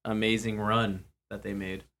that amazing run that they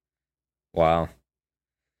made. Wow.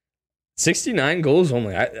 69 goals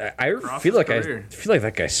only. I feel like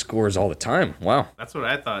that guy scores all the time. Wow. That's what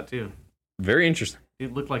I thought too. Very interesting.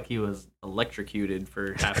 Dude looked like he was electrocuted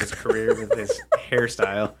for half his career with his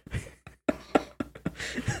hairstyle.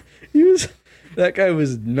 That guy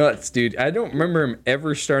was nuts, dude. I don't remember him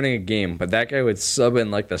ever starting a game, but that guy would sub in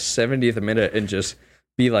like the 70th minute and just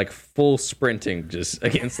be like full sprinting just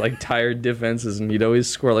against like tired defenses, and he'd always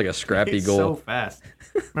score like a scrappy He's goal. so fast.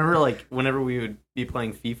 Remember, like, whenever we would be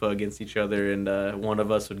playing FIFA against each other and one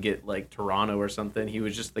of us would get, like, Toronto or something, he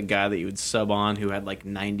was just the guy that you would sub on who had, like,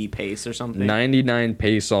 90 pace or something. 99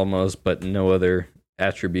 pace almost, but no other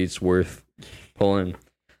attributes worth pulling.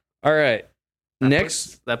 All right.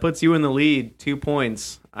 That puts you in the lead. 2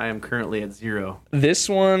 points. I am currently at 0. This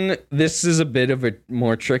is a bit of a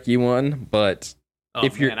more tricky one, but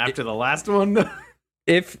after the last one,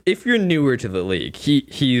 if you're newer to the league,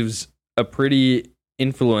 he's a pretty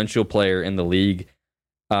influential player in the league,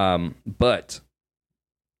 but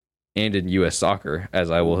and in U.S. soccer, as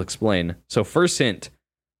I will explain. So first hint,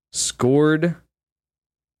 scored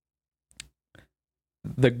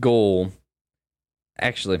the goal.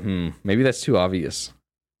 Actually, maybe that's too obvious.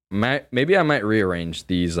 Maybe I might rearrange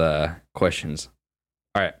these questions.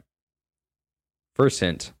 All right. First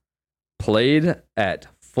hint, played at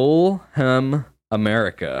Fulham,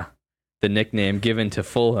 America, the nickname given to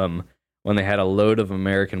Fulham when they had a load of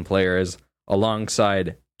American players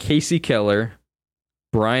alongside Casey Keller,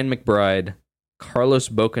 Brian McBride, Carlos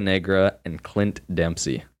Bocanegra, and Clint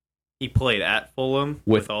Dempsey. He played at Fulham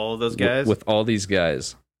with all of those guys? With all these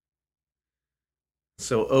guys.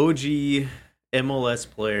 So OG MLS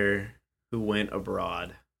player who went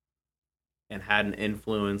abroad and had an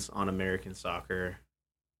influence on American soccer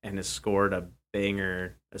and has scored a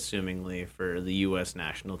banger, assumingly, for the U.S.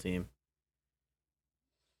 national team.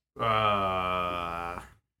 I'm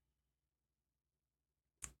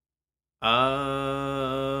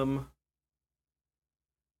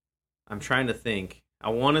trying to think. I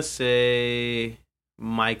want to say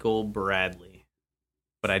Michael Bradley,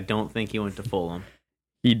 but I don't think he went to Fulham.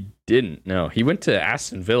 He didn't. No, he went to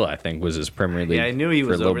Aston Villa, I think, was his Premier League. Yeah, I knew he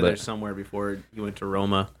was over there somewhere before he went to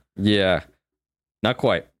Roma. Yeah, not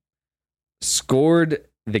quite. Scored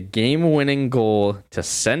the game-winning goal to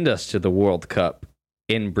send us to the World Cup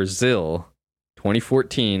in Brazil,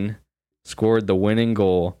 2014. Scored the winning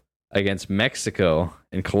goal against Mexico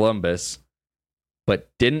in Columbus, but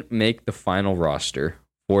didn't make the final roster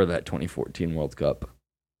for that 2014 World Cup.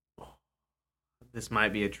 This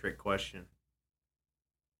might be a trick question.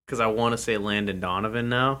 Because I want to say Landon Donovan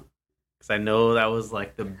now. Because I know that was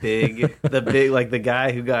like the big, like the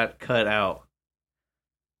guy who got cut out.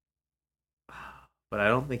 But I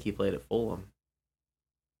don't think he played at Fulham.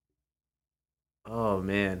 Oh,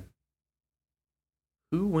 man.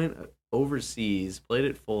 Who went overseas, played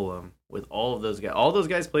at Fulham with all of those guys? All those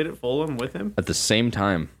guys played at Fulham with him? At the same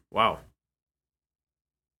time. Wow.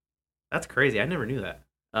 That's crazy. I never knew that.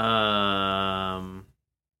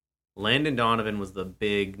 Landon Donovan was the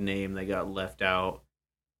big name that got left out.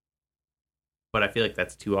 But I feel like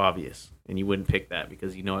that's too obvious. And you wouldn't pick that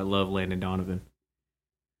because you know I love Landon Donovan.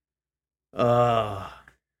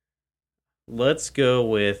 Let's go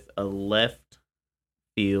with a left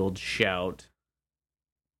field shout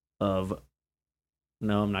of...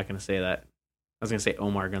 No, I'm not going to say that. I was going to say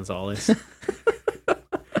Omar Gonzalez.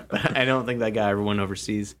 But I don't think that guy ever went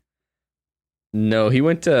overseas. No, he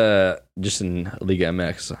went to just in Liga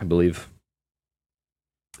MX, I believe.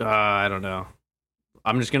 I don't know.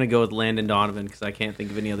 I'm just going to go with Landon Donovan because I can't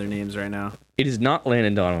think of any other names right now. It is not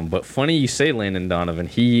Landon Donovan, but funny you say Landon Donovan.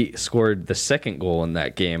 He scored the second goal in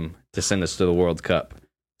that game to send us to the World Cup.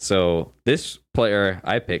 So this player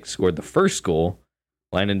I picked scored the first goal.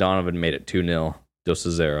 Landon Donovan made it 2-0,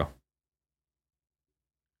 2-0.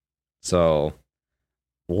 So...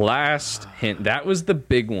 last hint. That was the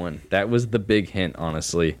big one. That was the big hint,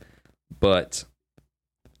 honestly. But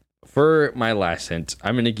for my last hint,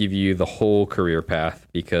 I'm going to give you the whole career path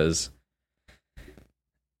because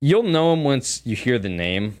you'll know him once you hear the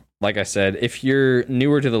name. Like I said, if you're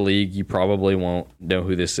newer to the league, you probably won't know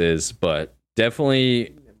who this is, but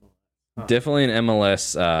definitely an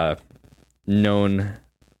MLS known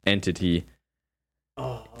entity.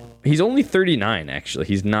 He's only 39, actually.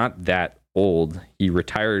 He's not that old. He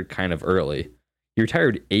retired kind of early. He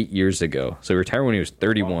retired 8 years ago. So he retired when he was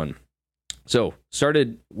 31. Wow. So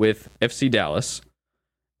started with FC Dallas,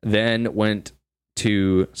 then went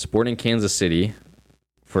to Sporting Kansas City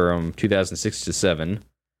from 2006 to 7,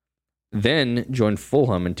 then joined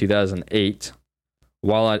Fulham in 2008.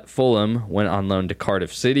 While at Fulham, went on loan to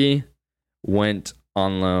Cardiff City, went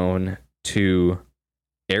on loan to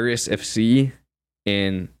Aris FC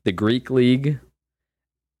in the Greek League,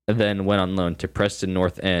 then went on loan to Preston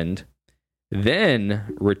North End,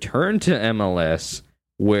 then returned to MLS,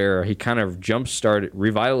 where he kind of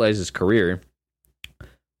revitalized his career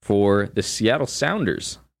for the Seattle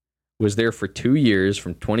Sounders. Was there for 2 years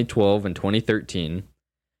from 2012 and 2013.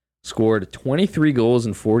 Scored 23 goals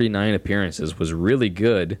in 49 appearances. Was really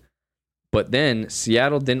good. But then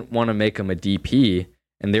Seattle didn't want to make him a DP.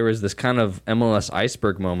 And there was this kind of MLS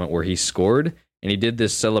iceberg moment where he scored. And he did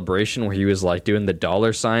this celebration where he was like doing the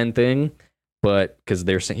dollar sign thing. But because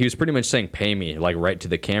he was pretty much saying, pay me, like right to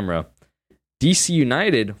the camera. DC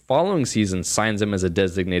United, following season, signs him as a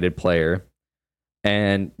designated player.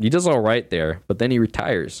 And he does all right there, but then he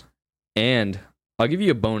retires. And I'll give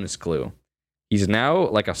you a bonus clue. He's now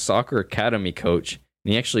like a soccer academy coach,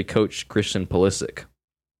 and he actually coached Christian Pulisic.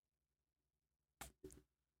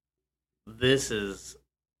 This is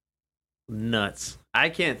nuts. I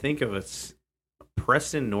can't think of a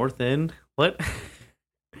Preston North End. What?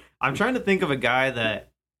 I'm trying to think of a guy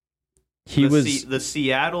that the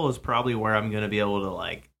Seattle is probably where I'm going to be able to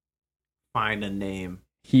like find a name.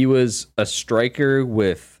 He was a striker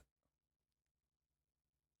with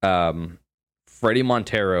Freddie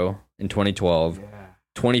Montero in 2012,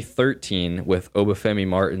 2013 with Obafemi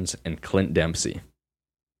Martins and Clint Dempsey.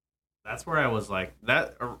 That's where I was like,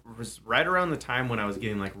 that was right around the time when I was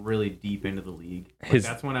getting like really deep into the league. Like,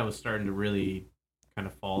 that's when I was starting to really kind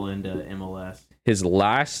of fall into MLS. His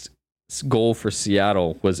last goal for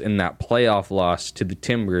Seattle was in that playoff loss to the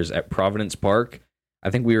Timbers at Providence Park. I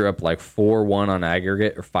think we were up like 4-1 on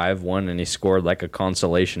aggregate or 5-1, and he scored like a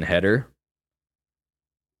consolation header.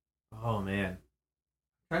 Oh, man.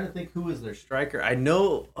 I'm trying to think who was their striker. I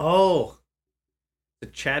know. Oh, the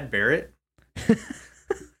Chad Barrett?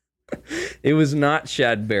 It was not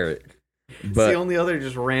Chad Barrett. But it's the only other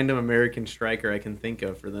just random American striker I can think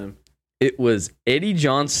of for them. It was Eddie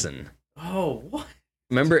Johnson. Oh, what?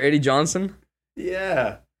 Remember Eddie Johnson?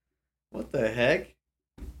 Yeah. What the heck?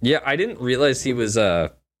 Yeah, I didn't realize he was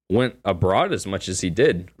went abroad as much as he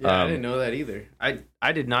did. Yeah, I didn't know that either. I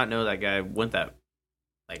did not know that guy went that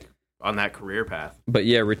like on that career path. But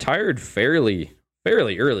yeah, retired fairly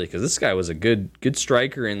early because this guy was a good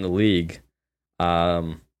striker in the league.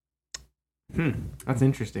 That's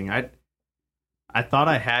interesting. I thought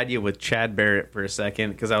I had you with Chad Barrett for a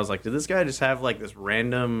second because I was like, did this guy just have like this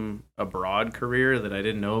random abroad career that I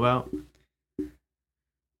didn't know about?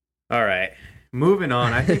 All right. Moving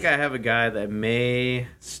on, I think I have a guy that may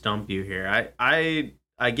stump you here. I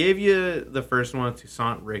gave you the first one,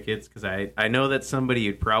 Toussaint Ricketts, because I know that's somebody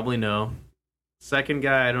you'd probably know. Second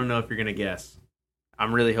guy, I don't know if you're going to guess.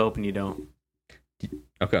 I'm really hoping you don't.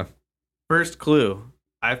 Okay. First clue,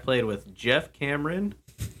 I've played with Jeff Cameron,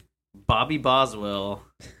 Bobby Boswell,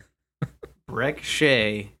 Breck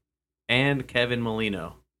Shea, and Kevin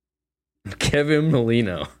Molino. Kevin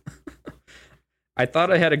Molino. I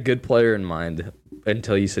thought I had a good player in mind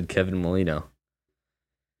until you said Kevin Molino.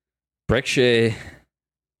 Breck Shea,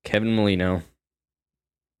 Kevin Molino.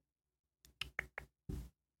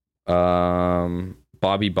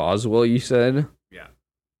 Bobby Boswell, you said? Yeah.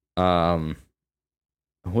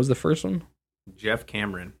 What was the first one? Jeff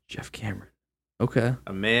Cameron. Jeff Cameron. Okay.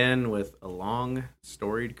 A man with a long,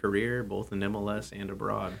 storied career, both in MLS and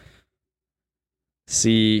abroad.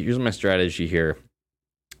 See, here's my strategy here.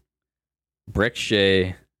 Breck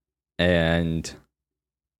Shea and...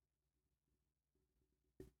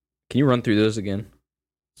 Can you run through those again?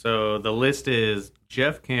 So the list is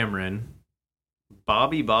Jeff Cameron,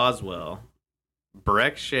 Bobby Boswell,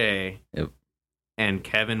 Breck Shea, and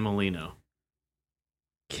Kevin Molino.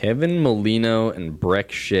 Kevin Molino and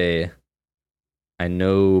Breck Shea, I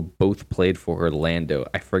know both played for Orlando.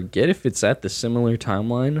 I forget if it's at the similar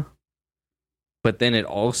timeline, but then it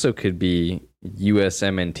also could be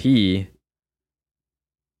USMNT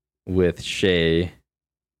with Shea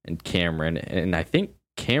and Cameron, and I think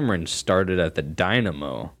Cameron started at the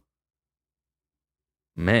Dynamo.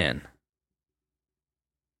 Man.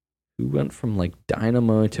 Who went from like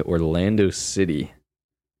Dynamo to Orlando City?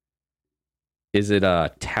 Is it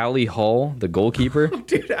Tally Hall, the goalkeeper?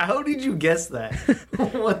 Dude, how did you guess that?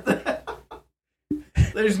 What the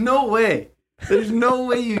There's no way. There's no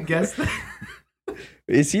way you guessed that.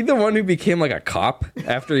 Is he the one who became like a cop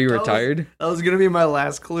after he retired? That was going to be my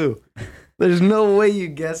last clue. There's no way you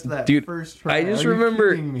guessed that. Dude, first try. I just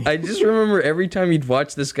remember every time you'd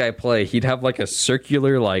watch this guy play, he'd have like a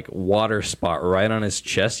circular like water spot right on his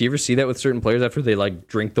chest. You ever see that with certain players after they like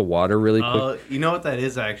drink the water really quick? You know what that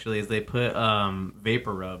is actually is they put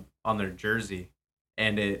vapor rub on their jersey,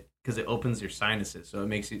 and because it opens your sinuses, so it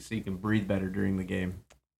makes it so you can breathe better during the game.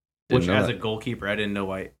 Which as a goalkeeper, I don't know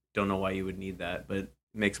why you would need that, but it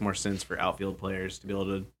makes more sense for outfield players to be able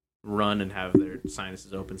to run and have their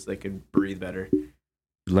sinuses open so they could breathe better.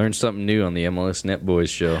 Learned something new on the MLS Net Boys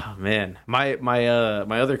show. Oh, man, my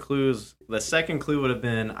other clues. The second clue would have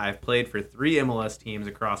been I've played for 3 MLS teams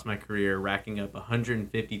across my career, racking up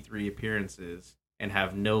 153 appearances, and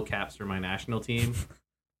have no caps for my national team.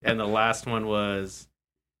 And the last one was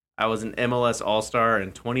I was an MLS All-Star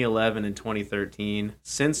in 2011 and 2013.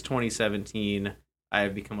 Since 2017, I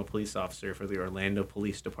have become a police officer for the Orlando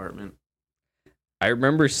Police Department. I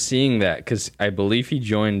remember seeing that because I believe he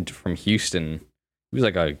joined from Houston. He was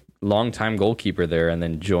like a longtime goalkeeper there and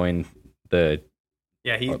then joined the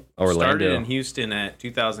he Orlando. Started in Houston at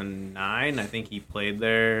 2009. I think he played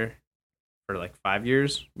there for like 5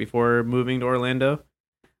 years before moving to Orlando.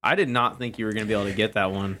 I did not think you were going to be able to get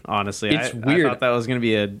that one, honestly. It's weird. I thought that was going to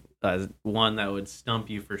be a one that would stump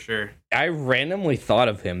you for sure. I randomly thought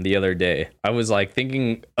of him the other day. I was like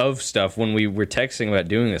thinking of stuff when we were texting about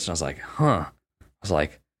doing this, and I was like, I was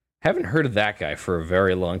like, haven't heard of that guy for a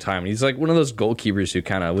very long time. He's like one of those goalkeepers who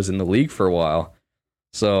kind of was in the league for a while.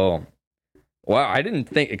 So, wow, I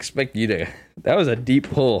didn't expect you to. That was a deep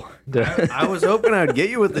pull. I was hoping I would get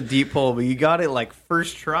you with the deep pull, but you got it like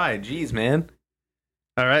first try. Jeez, man.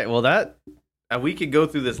 All right, well, that we could go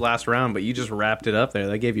through this last round, but you just wrapped it up there.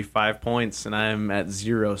 That gave you 5 points, and I'm at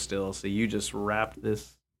 0 still. So you just wrapped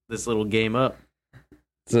this little game up.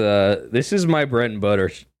 This is my bread and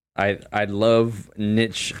butter. I love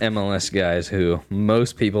niche MLS guys who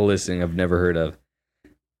most people listening have never heard of.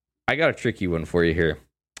 I got a tricky one for you here.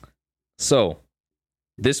 So,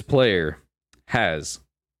 this player has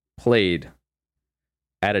played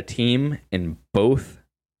at a team in both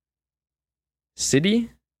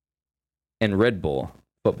City and Red Bull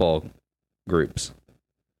football groups.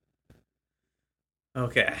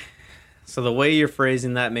 Okay. So the way you're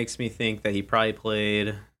phrasing that makes me think that he probably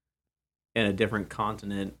played in a different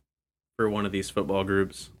continent for one of these football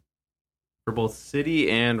groups. For both City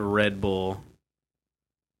and Red Bull.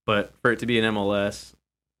 But for it to be an MLS,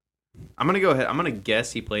 I'm going to go ahead. I'm going to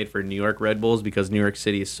guess he played for New York Red Bulls because New York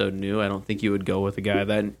City is so new. I don't think you would go with a guy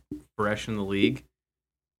that fresh in the league.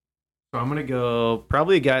 So I'm going to go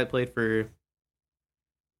probably a guy that played for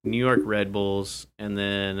New York Red Bulls and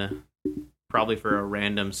then probably for a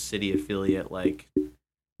random city affiliate like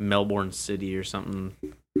Melbourne City or something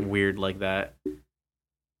weird like that.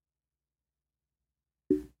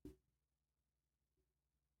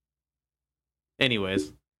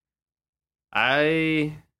 Anyways,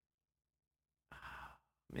 man,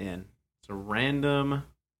 it's a random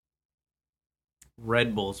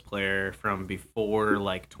Red Bulls player from before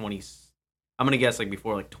like I'm gonna guess like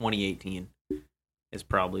before like 2018 is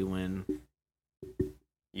probably when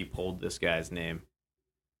you pulled this guy's name.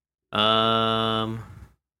 Gonna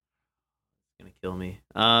kill me.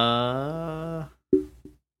 I'm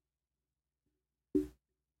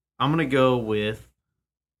gonna go with.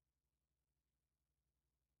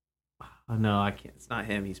 Oh, no, I can't. It's not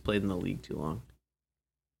him. He's played in the league too long.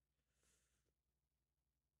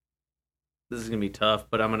 This is going to be tough,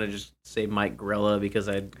 but I'm going to just say Mike Grella because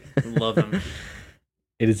I love him.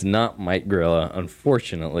 It is not Mike Grella,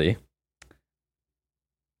 unfortunately.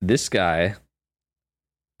 This guy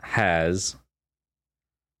has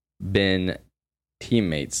been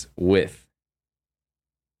teammates with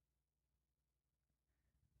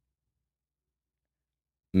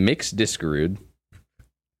Mix Diskerud.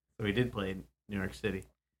 So he did play in New York City.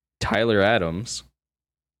 Tyler Adams.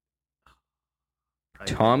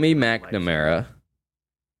 Tommy McNamara,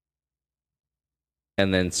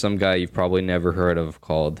 and then some guy you've probably never heard of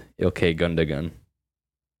called Ilkay Gundogan.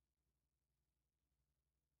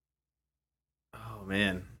 Oh,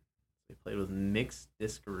 man. They played with Mix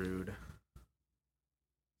Diskerud.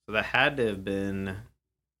 So that had to have been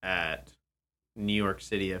at New York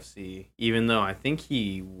City FC, even though I think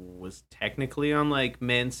he was technically on like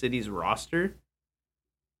Man City's roster.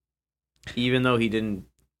 Even though he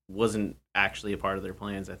wasn't actually a part of their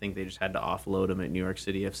plans. I think they just had to offload him at New York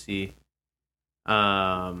City FC.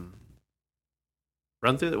 Run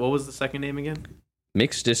through that. What was the second name again?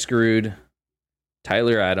 Mix Diskerud,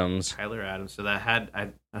 Tyler Adams. So that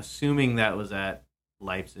I'm assuming that was at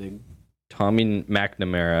Leipzig. Tommy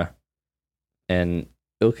McNamara and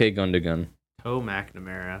Ilkay Gundogan. Toe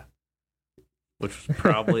McNamara, which was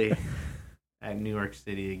probably at New York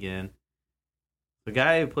City again. The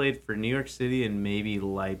guy who played for New York City and maybe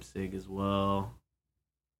Leipzig as well.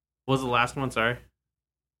 What was the last one? Sorry.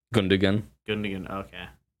 Gundogan. Okay.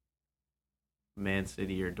 Man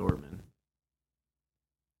City or Dortmund.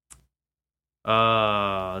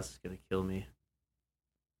 This is gonna kill me,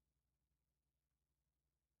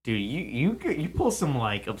 dude. You pull some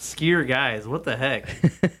like obscure guys. What the heck?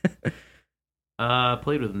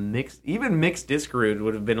 Played with mixed Discord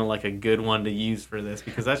would have been like a good one to use for this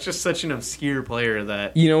because that's just such an obscure player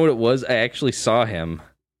that You know what it was? I actually saw him,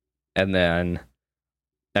 and then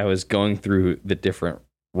I was going through the different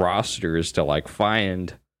rosters to like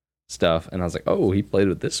find stuff, and I was like, oh, he played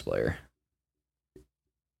with this player.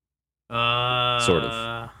 Sort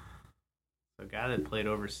of. A guy that played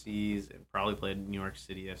overseas and probably played in New York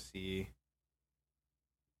City FC.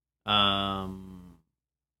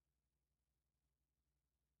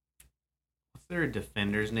 What's their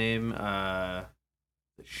defender's name?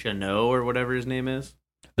 Chanot or whatever his name is.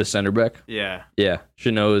 The center back? Yeah. Yeah.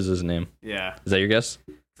 Chanot is his name. Yeah. Is that your guess?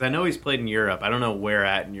 Because I know he's played in Europe. I don't know where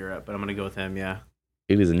at in Europe, but I'm going to go with him, yeah.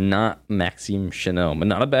 It is not Maxime Chanot, but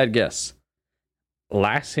not a bad guess.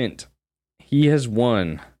 Last hint. He has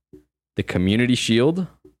won the Community Shield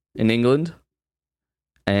in England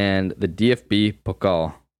and the DFB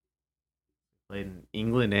Pokal. Played in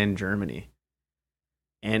England and Germany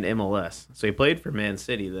and MLS. So he played for Man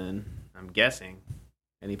City then, I'm guessing.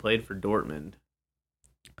 And he played for Dortmund.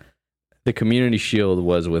 The Community Shield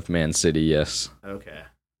was with Man City, yes. Okay.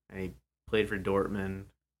 And he played for Dortmund.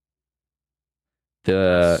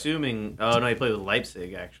 The Assuming... Oh, no, he played with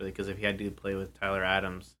Leipzig, actually, because if he had to play with Tyler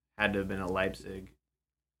Adams, had to have been at Leipzig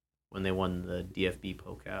when they won the DFB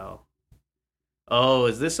Pokal. Oh,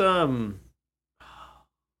 is this...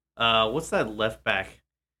 what's that left back?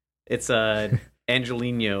 It's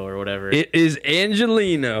Angelino or whatever. It is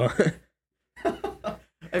Angelino.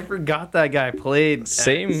 I forgot that guy played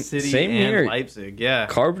same at City same and here. Leipzig. Yeah,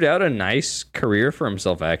 Carved out a nice career for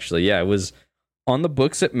himself, actually. Yeah, it was on the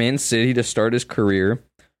books at Man City to start his career.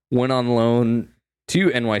 Went on loan to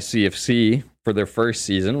NYCFC for their first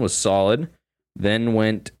season, was solid. Then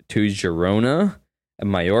went to Girona and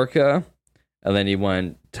Mallorca. And then he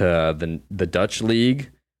went to the Dutch league,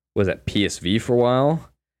 was at PSV for a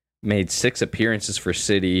while. Made 6 appearances for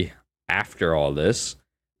City after all this.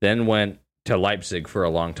 Then went to Leipzig for a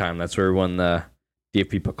long time. That's where he won the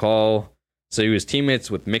DFB Pokal. So he was teammates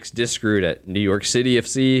with Mixed Discord at New York City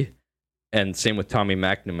FC, and same with Tommy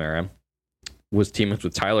McNamara. Was teammates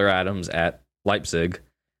with Tyler Adams at Leipzig,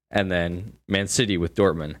 and then Man City with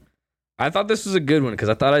Dortmund. I thought this was a good one because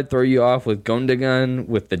I thought I'd throw you off with Gundogan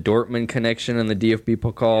with the Dortmund connection and the DFB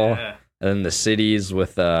Pokal, and then the cities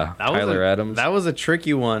with Tyler Adams. That was a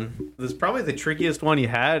tricky one. This is probably the trickiest one you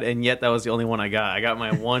had, and yet that was the only one I got. I got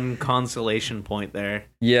my one consolation point there.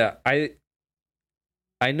 Yeah, I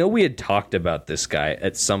know we had talked about this guy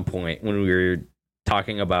at some point when we were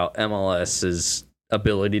talking about MLS's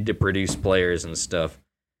ability to produce players and stuff.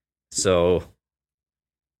 So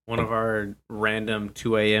one of our random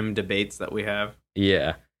 2 a.m. debates that we have.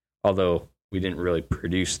 Yeah, although we didn't really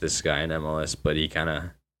produce this guy in MLS, but he kind of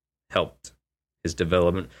helped his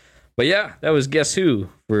development. But yeah, that was Guess Who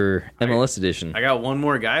for MLS edition. I got one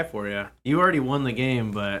more guy for you. You already won the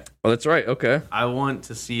game, but... Oh, that's right. Okay. I want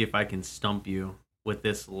to see if I can stump you with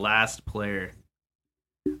this last player.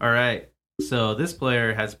 All right. So this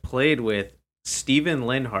player has played with Steven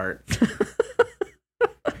Lenhart,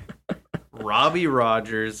 Robbie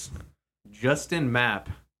Rogers, Justin Mapp,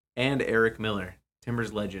 and Eric Miller.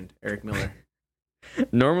 Timbers legend, Eric Miller.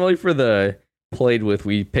 Normally for the played with,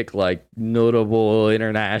 we pick like notable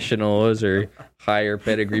internationals or higher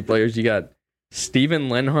pedigree players. You got Steven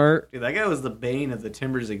Lenhart. Dude, that guy was the bane of the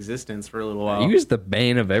Timbers' existence for a little while. He was the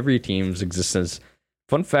bane of every team's existence.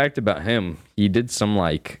 Fun fact about him, he did some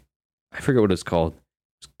like, I forget what it's called.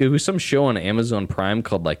 It was some show on Amazon Prime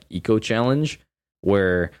called like Eco Challenge,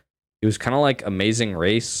 where it was kind of like Amazing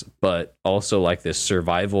Race, but also like this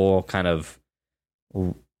survival kind of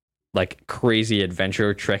like crazy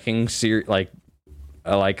adventure trekking series, like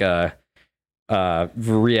a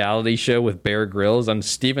reality show with Bear Grylls. And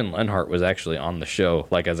Steven Lenhart was actually on the show,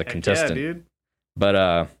 like as a contestant. Yeah, dude.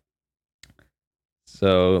 But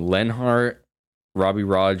so Lenhart, Robbie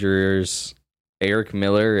Rogers, Eric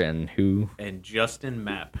Miller, and who? And Justin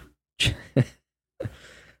Mapp.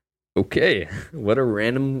 Okay, what a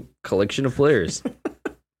random collection of players.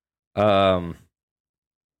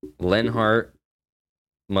 Lenhart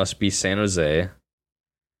must be San Jose.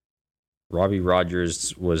 Robbie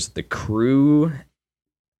Rogers was the Crew.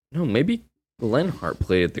 No, maybe Lenhart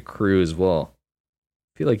played at the Crew as well.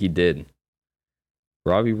 I feel like he did.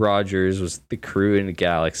 Robbie Rogers was the Crew in the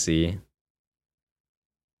Galaxy.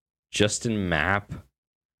 Justin Mapp.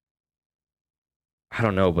 I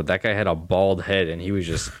don't know, but that guy had a bald head and he was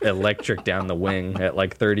just electric down the wing at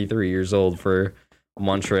like 33 years old for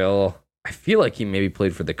Montreal. I feel like he maybe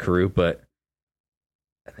played for the Crew, but...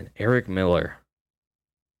 And then Eric Miller.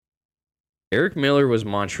 Eric Miller was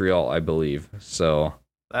Montreal, I believe. So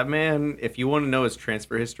That man, if you want to know his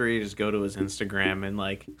transfer history, just go to his Instagram and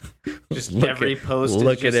like just Look every at- post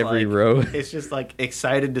look is just at every like, row. It's just like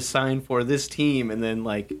excited to sign for this team, and then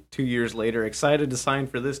like 2 years later, excited to sign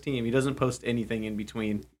for this team. He doesn't post anything in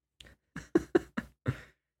between.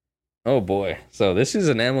 Oh boy. So this is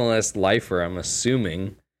an MLS lifer, I'm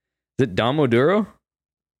assuming. Is it Dom Oduro?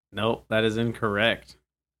 Nope, that is incorrect.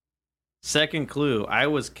 Second clue, I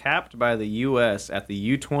was capped by the U.S. at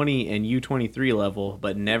the U20 and U23 level,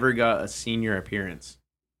 but never got a senior appearance.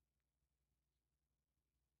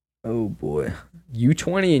 Oh boy.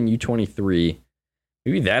 U20 and U23.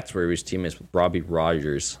 Maybe that's where he was teammates with Robbie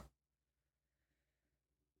Rogers.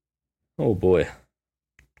 Oh boy.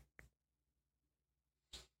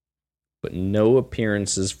 But no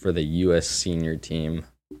appearances for the U.S. senior team.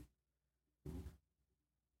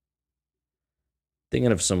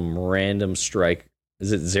 Thinking of some random strike.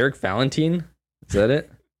 Is it Zarek Valentine? Is that it?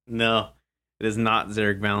 No, it is not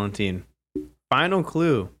Zarek Valentine. Final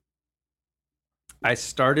clue. I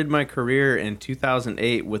started my career in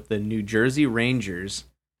 2008 with the New Jersey Rangers,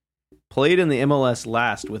 played in the MLS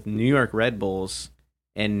last with New York Red Bulls,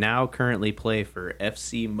 and now currently play for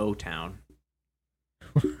FC Motown.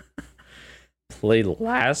 Played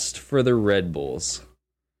last for the Red Bulls.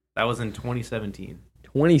 That was in 2017.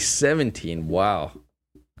 2017. Wow.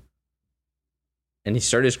 And he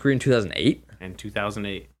started his career in 2008? And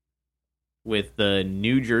 2008 with the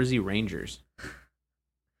New Jersey Rangers.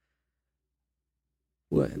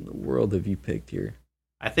 What in the world have you picked here?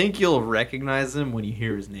 I think you'll recognize him when you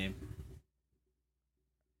hear his name.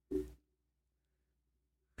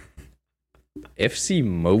 FC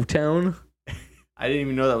Motown? I didn't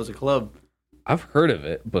even know that was a club. I've heard of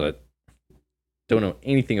it, but don't know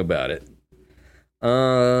anything about it.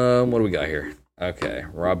 What do we got here? Okay,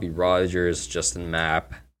 Robbie Rogers, Justin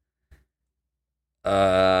Mapp.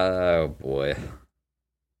 Oh boy.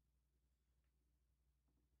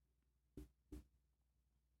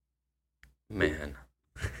 Man.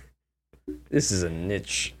 This is a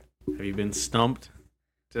niche. Have you been stumped?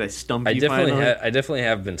 Did I stump I you definitely finally? I definitely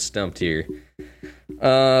have been stumped here.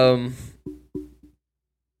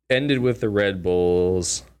 Ended with the Red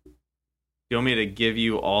Bulls. You want me to give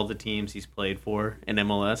you all the teams he's played for in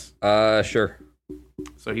MLS? Sure.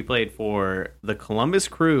 So he played for the Columbus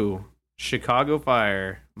Crew, Chicago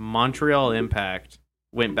Fire, Montreal Impact,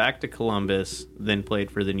 went back to Columbus, then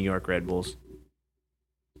played for the New York Red Bulls.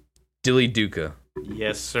 Dilly Duca.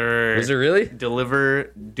 Yes, sir. Is it really?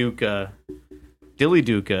 Deliver Duca. Dilly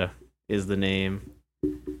Duca is the name.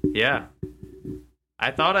 Yeah. I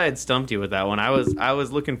thought I had stumped you with that one. I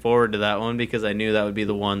was looking forward to that one because I knew that would be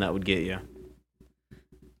the one that would get you.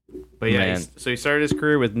 But yeah, Man. so he started his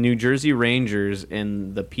career with New Jersey Rangers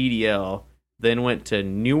in the PDL, then went to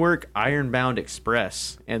Newark Ironbound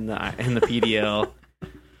Express in the PDL.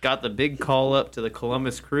 Got the big call up to the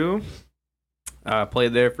Columbus Crew.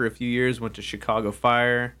 Played there for a few years. Went to Chicago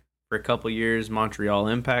Fire for a couple years. Montreal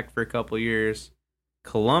Impact for a couple years.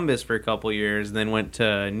 Columbus for a couple years. Then went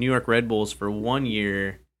to New York Red Bulls for 1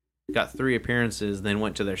 year. Got 3 appearances. Then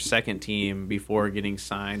went to their second team before getting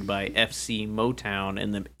signed by FC Motown in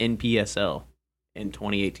the NPSL in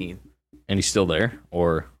 2018. And he's still there?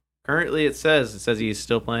 Or Currently, it says he's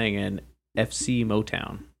still playing in FC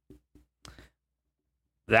Motown.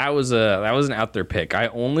 that was an out there pick. I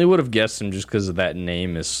only would have guessed him just because of that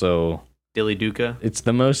name is so. Dilly Duca. It's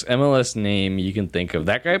the most MLS name you can think of.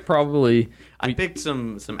 That guy probably. I picked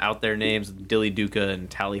some out there names, Dilly Duca and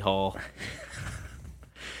Tally Hall.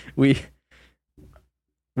 We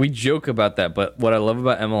joke about that, but what I love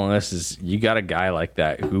about MLS is you got a guy like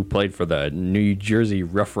that who played for the New Jersey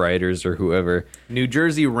Rough Riders or whoever. New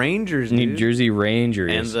Jersey Rangers, New dude. Jersey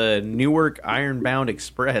Rangers. And the Newark Ironbound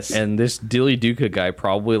Express. And this Dilly Duca guy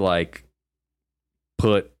probably like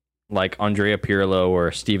put like Andrea Pirlo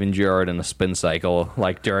or Steven Gerrard in a spin cycle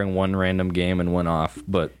like during one random game and went off.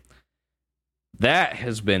 But that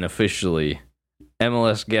has been officially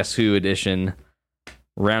MLS Guess Who edition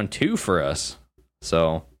round 2 for us.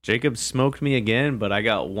 So Jacob smoked me again, but I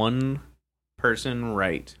got one person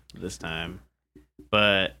right this time.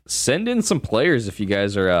 But send in some players if you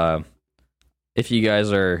guys are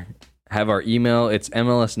have our email. It's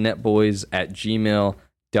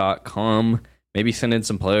mlsnetboys@gmail.com. Maybe send in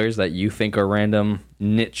some players that you think are random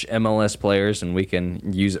niche MLS players and we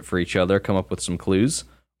can use it for each other, come up with some clues,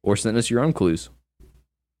 or send us your own clues.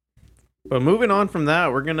 But moving on from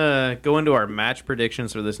that, we're going to go into our match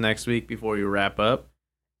predictions for this next week before we wrap up.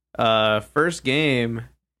 First game,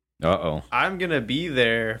 Uh-oh. I'm going to be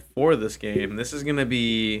there for this game. This is going to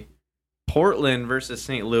be Portland versus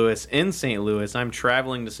St. Louis in St. Louis. I'm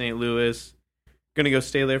traveling to St. Louis. going to go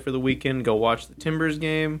stay there for the weekend, go watch the Timbers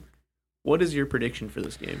game. What is your prediction for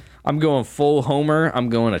this game? I'm going full homer. I'm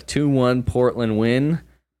going a 2-1 Portland win.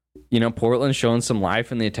 Portland showing some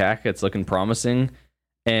life in the attack. It's looking promising.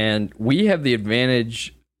 And we have the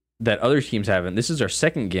advantage that other teams haven't. This is our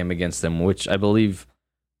second game against them, which I believe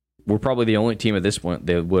we're probably the only team at this point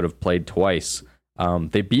that would have played twice.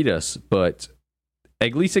 They beat us, but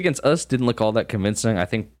at least against us didn't look all that convincing. I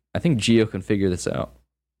think Gio can figure this out.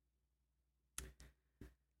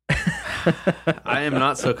 I am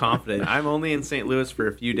not so confident. I'm only in St. Louis for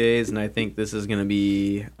a few days, and I think this is going to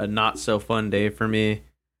be a not so fun day for me.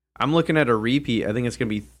 I'm looking at a repeat. I think it's going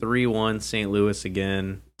to be 3-1 St. Louis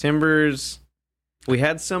again. Timbers, we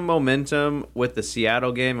had some momentum with the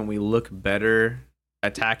Seattle game, and we look better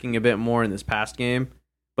attacking a bit more in this past game.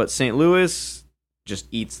 But St. Louis just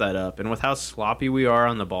eats that up. And with how sloppy we are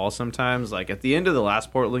on the ball sometimes, like at the end of the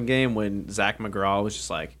last Portland game when Zach McGraw was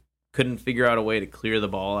just like, couldn't figure out a way to clear the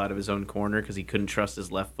ball out of his own corner because he couldn't trust his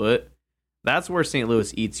left foot. That's where St.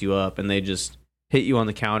 Louis eats you up, and they just hit you on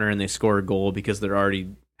the counter and they score a goal because they're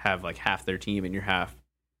already have like half their team in your half.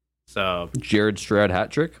 So Jared Stroud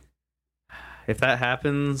hat trick. If that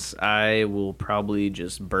happens, I will probably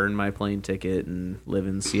just burn my plane ticket and live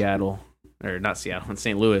in Seattle, or not Seattle, in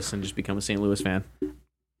St. Louis, and just become a St. Louis fan.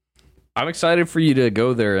 I'm excited for you to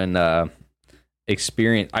go there and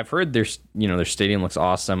experience. I've heard their stadium looks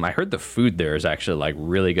awesome. I heard the food there is actually like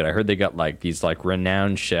really good. I heard they got like these like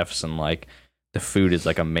renowned chefs, and like the food is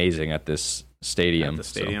like amazing at this stadium.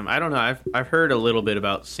 So. I don't know. I've heard a little bit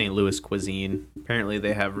about St. Louis cuisine. Apparently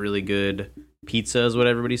they have really good pizza is what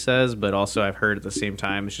everybody says, but also I've heard at the same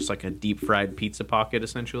time it's just like a deep fried pizza pocket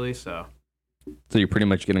essentially. So you're pretty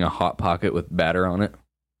much getting a hot pocket with batter on it.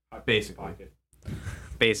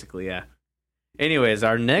 Basically, yeah. Anyways,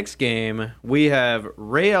 our next game, we have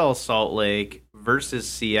Real Salt Lake versus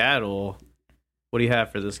Seattle. What do you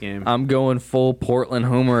have for this game? I'm going full Portland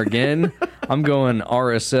homer again. I'm going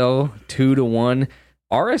RSL 2-1.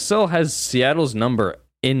 RSL has Seattle's number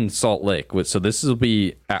in Salt Lake, so this will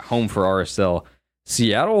be at home for RSL.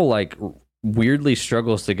 Seattle like weirdly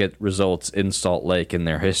struggles to get results in Salt Lake in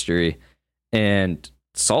their history, and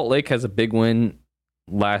Salt Lake has a big win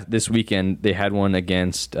this weekend. They had one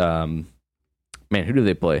against who did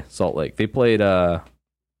they play? Salt Lake. They played the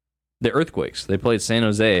Earthquakes. They played San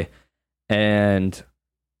Jose, and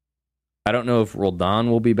I don't know if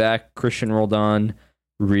Roldan will be back. Christian Roldan,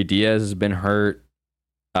 Ruiz Diaz has been hurt.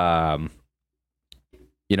 I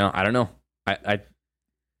don't know. I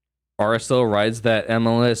RSL rides that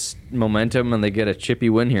MLS momentum, and they get a chippy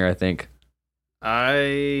win here, I think.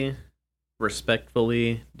 I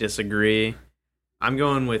respectfully disagree. I'm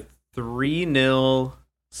going with 3-0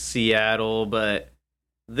 Seattle, but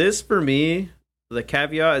this for me, the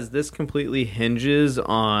caveat is this completely hinges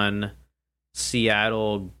on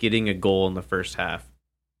Seattle getting a goal in the first half.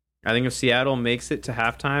 I think if Seattle makes it to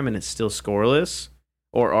halftime and it's still scoreless,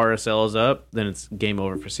 or RSL is up, then it's game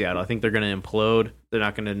over for Seattle. I think they're going to implode. They're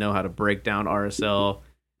not going to know how to break down RSL.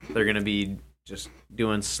 They're going to be just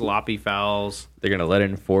doing sloppy fouls. They're going to let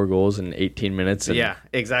in 4 goals in 18 minutes. Yeah,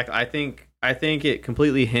 exactly. I think it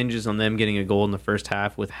completely hinges on them getting a goal in the first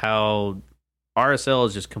half with how RSL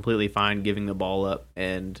is just completely fine giving the ball up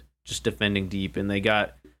and just defending deep. And they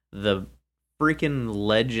got the freaking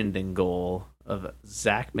legend in goal of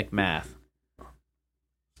Zach McMath.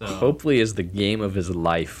 So, hopefully is the game of his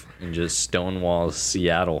life and just stonewalls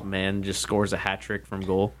Seattle. Man just scores a hat trick from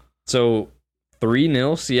goal. So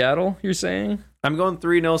 3-0 Seattle, you're saying? I'm going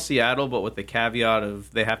 3-0 Seattle, but with the caveat of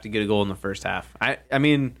they have to get a goal in the first half. I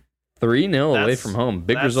mean 3-0 away from home.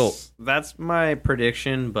 Big result. That's my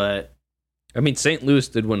prediction, but I mean St. Louis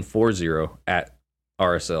did win 4-0 at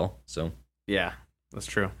RSL, so yeah, that's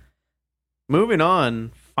true. Moving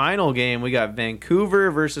on, final game, we got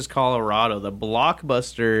Vancouver versus Colorado, the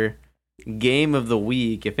blockbuster game of the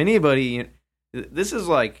week. If anybody, this is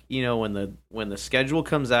like, when the schedule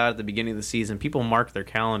comes out at the beginning of the season, people mark their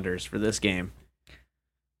calendars for this game.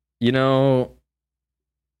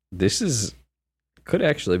 This could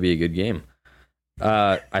actually be a good game.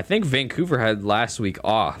 I think Vancouver had last week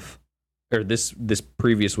off, or this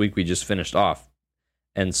previous week we just finished off.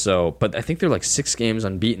 And so, but I think they're like 6 games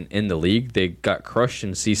unbeaten in the league. They got crushed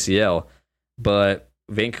in CCL, but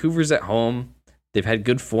Vancouver's at home. They've had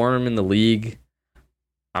good form in the league.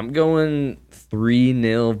 I'm going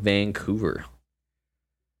 3-0 Vancouver.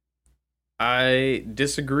 I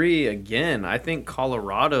disagree again. I think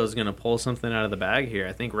Colorado is going to pull something out of the bag here.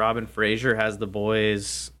 I think Robin Fraser has the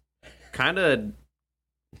boys kind of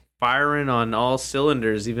firing on all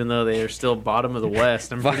cylinders, even though they are still bottom of the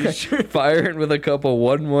West. I'm pretty sure. Firing with a couple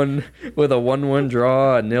 1-1, with a 1-1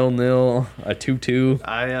 draw, a 0-0, a 2-2.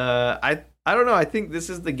 I don't know. I think this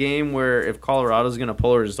is the game where if Colorado's going to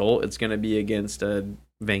pull a result, it's going to be against a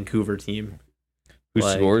Vancouver team. Who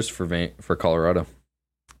scores for Colorado?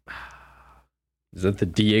 Is that the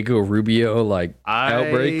Diego Rubio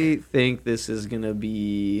outbreak? I think this is going to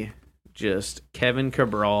be just Kevin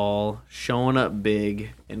Cabral showing up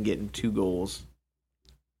big and getting 2 goals.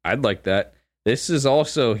 I'd like that. This is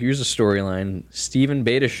also, here's a storyline. Steven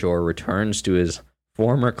Beitashour returns to his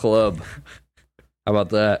former club. How about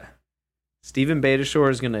that? Steven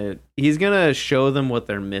Beitashour he's gonna show them what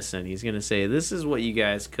they're missing. He's gonna say, this is what you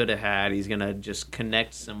guys could have had. He's gonna just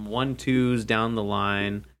connect some 1-2s down the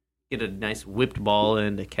line, get a nice whipped ball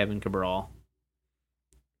into Kevin Cabral.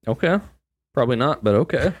 Okay. Probably not, but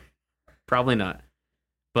okay. Probably not.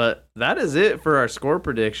 But that is it for our score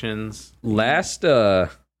predictions. Last podcast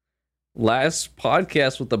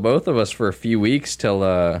with the both of us for a few weeks till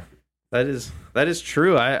That is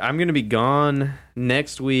true. I'm going to be gone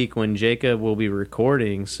next week when Jacob will be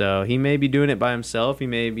recording, so he may be doing it by himself. He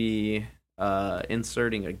may be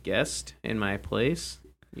inserting a guest in my place,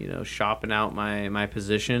 shopping out my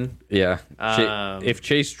position. Yeah. If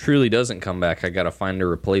Chase truly doesn't come back, I got to find a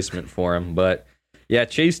replacement for him. But yeah,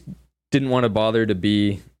 Chase didn't want to bother to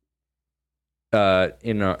be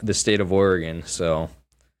in the state of Oregon, so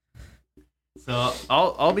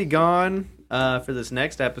I'll be gone. For this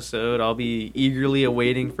next episode, I'll be eagerly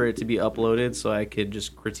awaiting for it to be uploaded so I could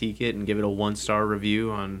just critique it and give it a 1-star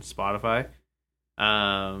review on Spotify.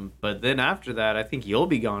 But then after that, I think you'll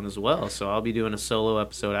be gone as well, so I'll be doing a solo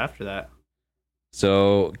episode after that.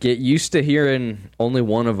 So get used to hearing only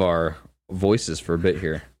one of our voices for a bit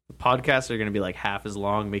here. The podcasts are going to be like half as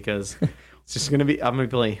long because it's just going to be, I'm going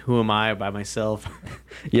to be like, who am I by myself?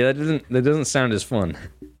 Yeah, that doesn't sound as fun.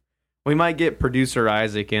 We might get producer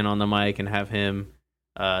Isaac in on the mic and have him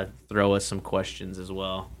throw us some questions as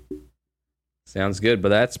well. Sounds good. But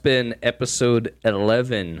that's been episode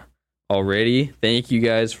 11 already. Thank you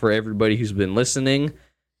guys for everybody who's been listening.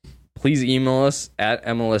 Please email us at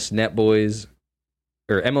MLSNetBoys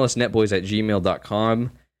or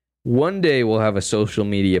MLSNetBoys@gmail.com. One day we'll have a social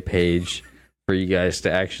media page for you guys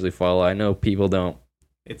to actually follow. I know people don't.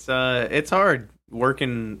 It's hard.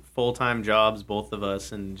 Working full-time jobs, both of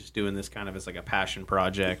us, and just doing this kind of as like a passion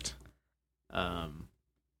project.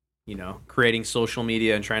 Creating social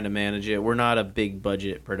media and trying to manage it. We're not a big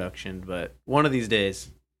budget production, but one of these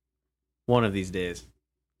days.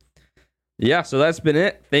 Yeah, so that's been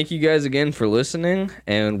it. Thank you guys again for listening,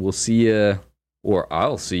 and we'll see you, or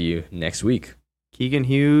I'll see you next week. Keegan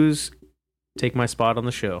Hughes, take my spot on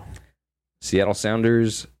the show. Seattle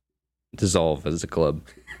Sounders dissolve as a club.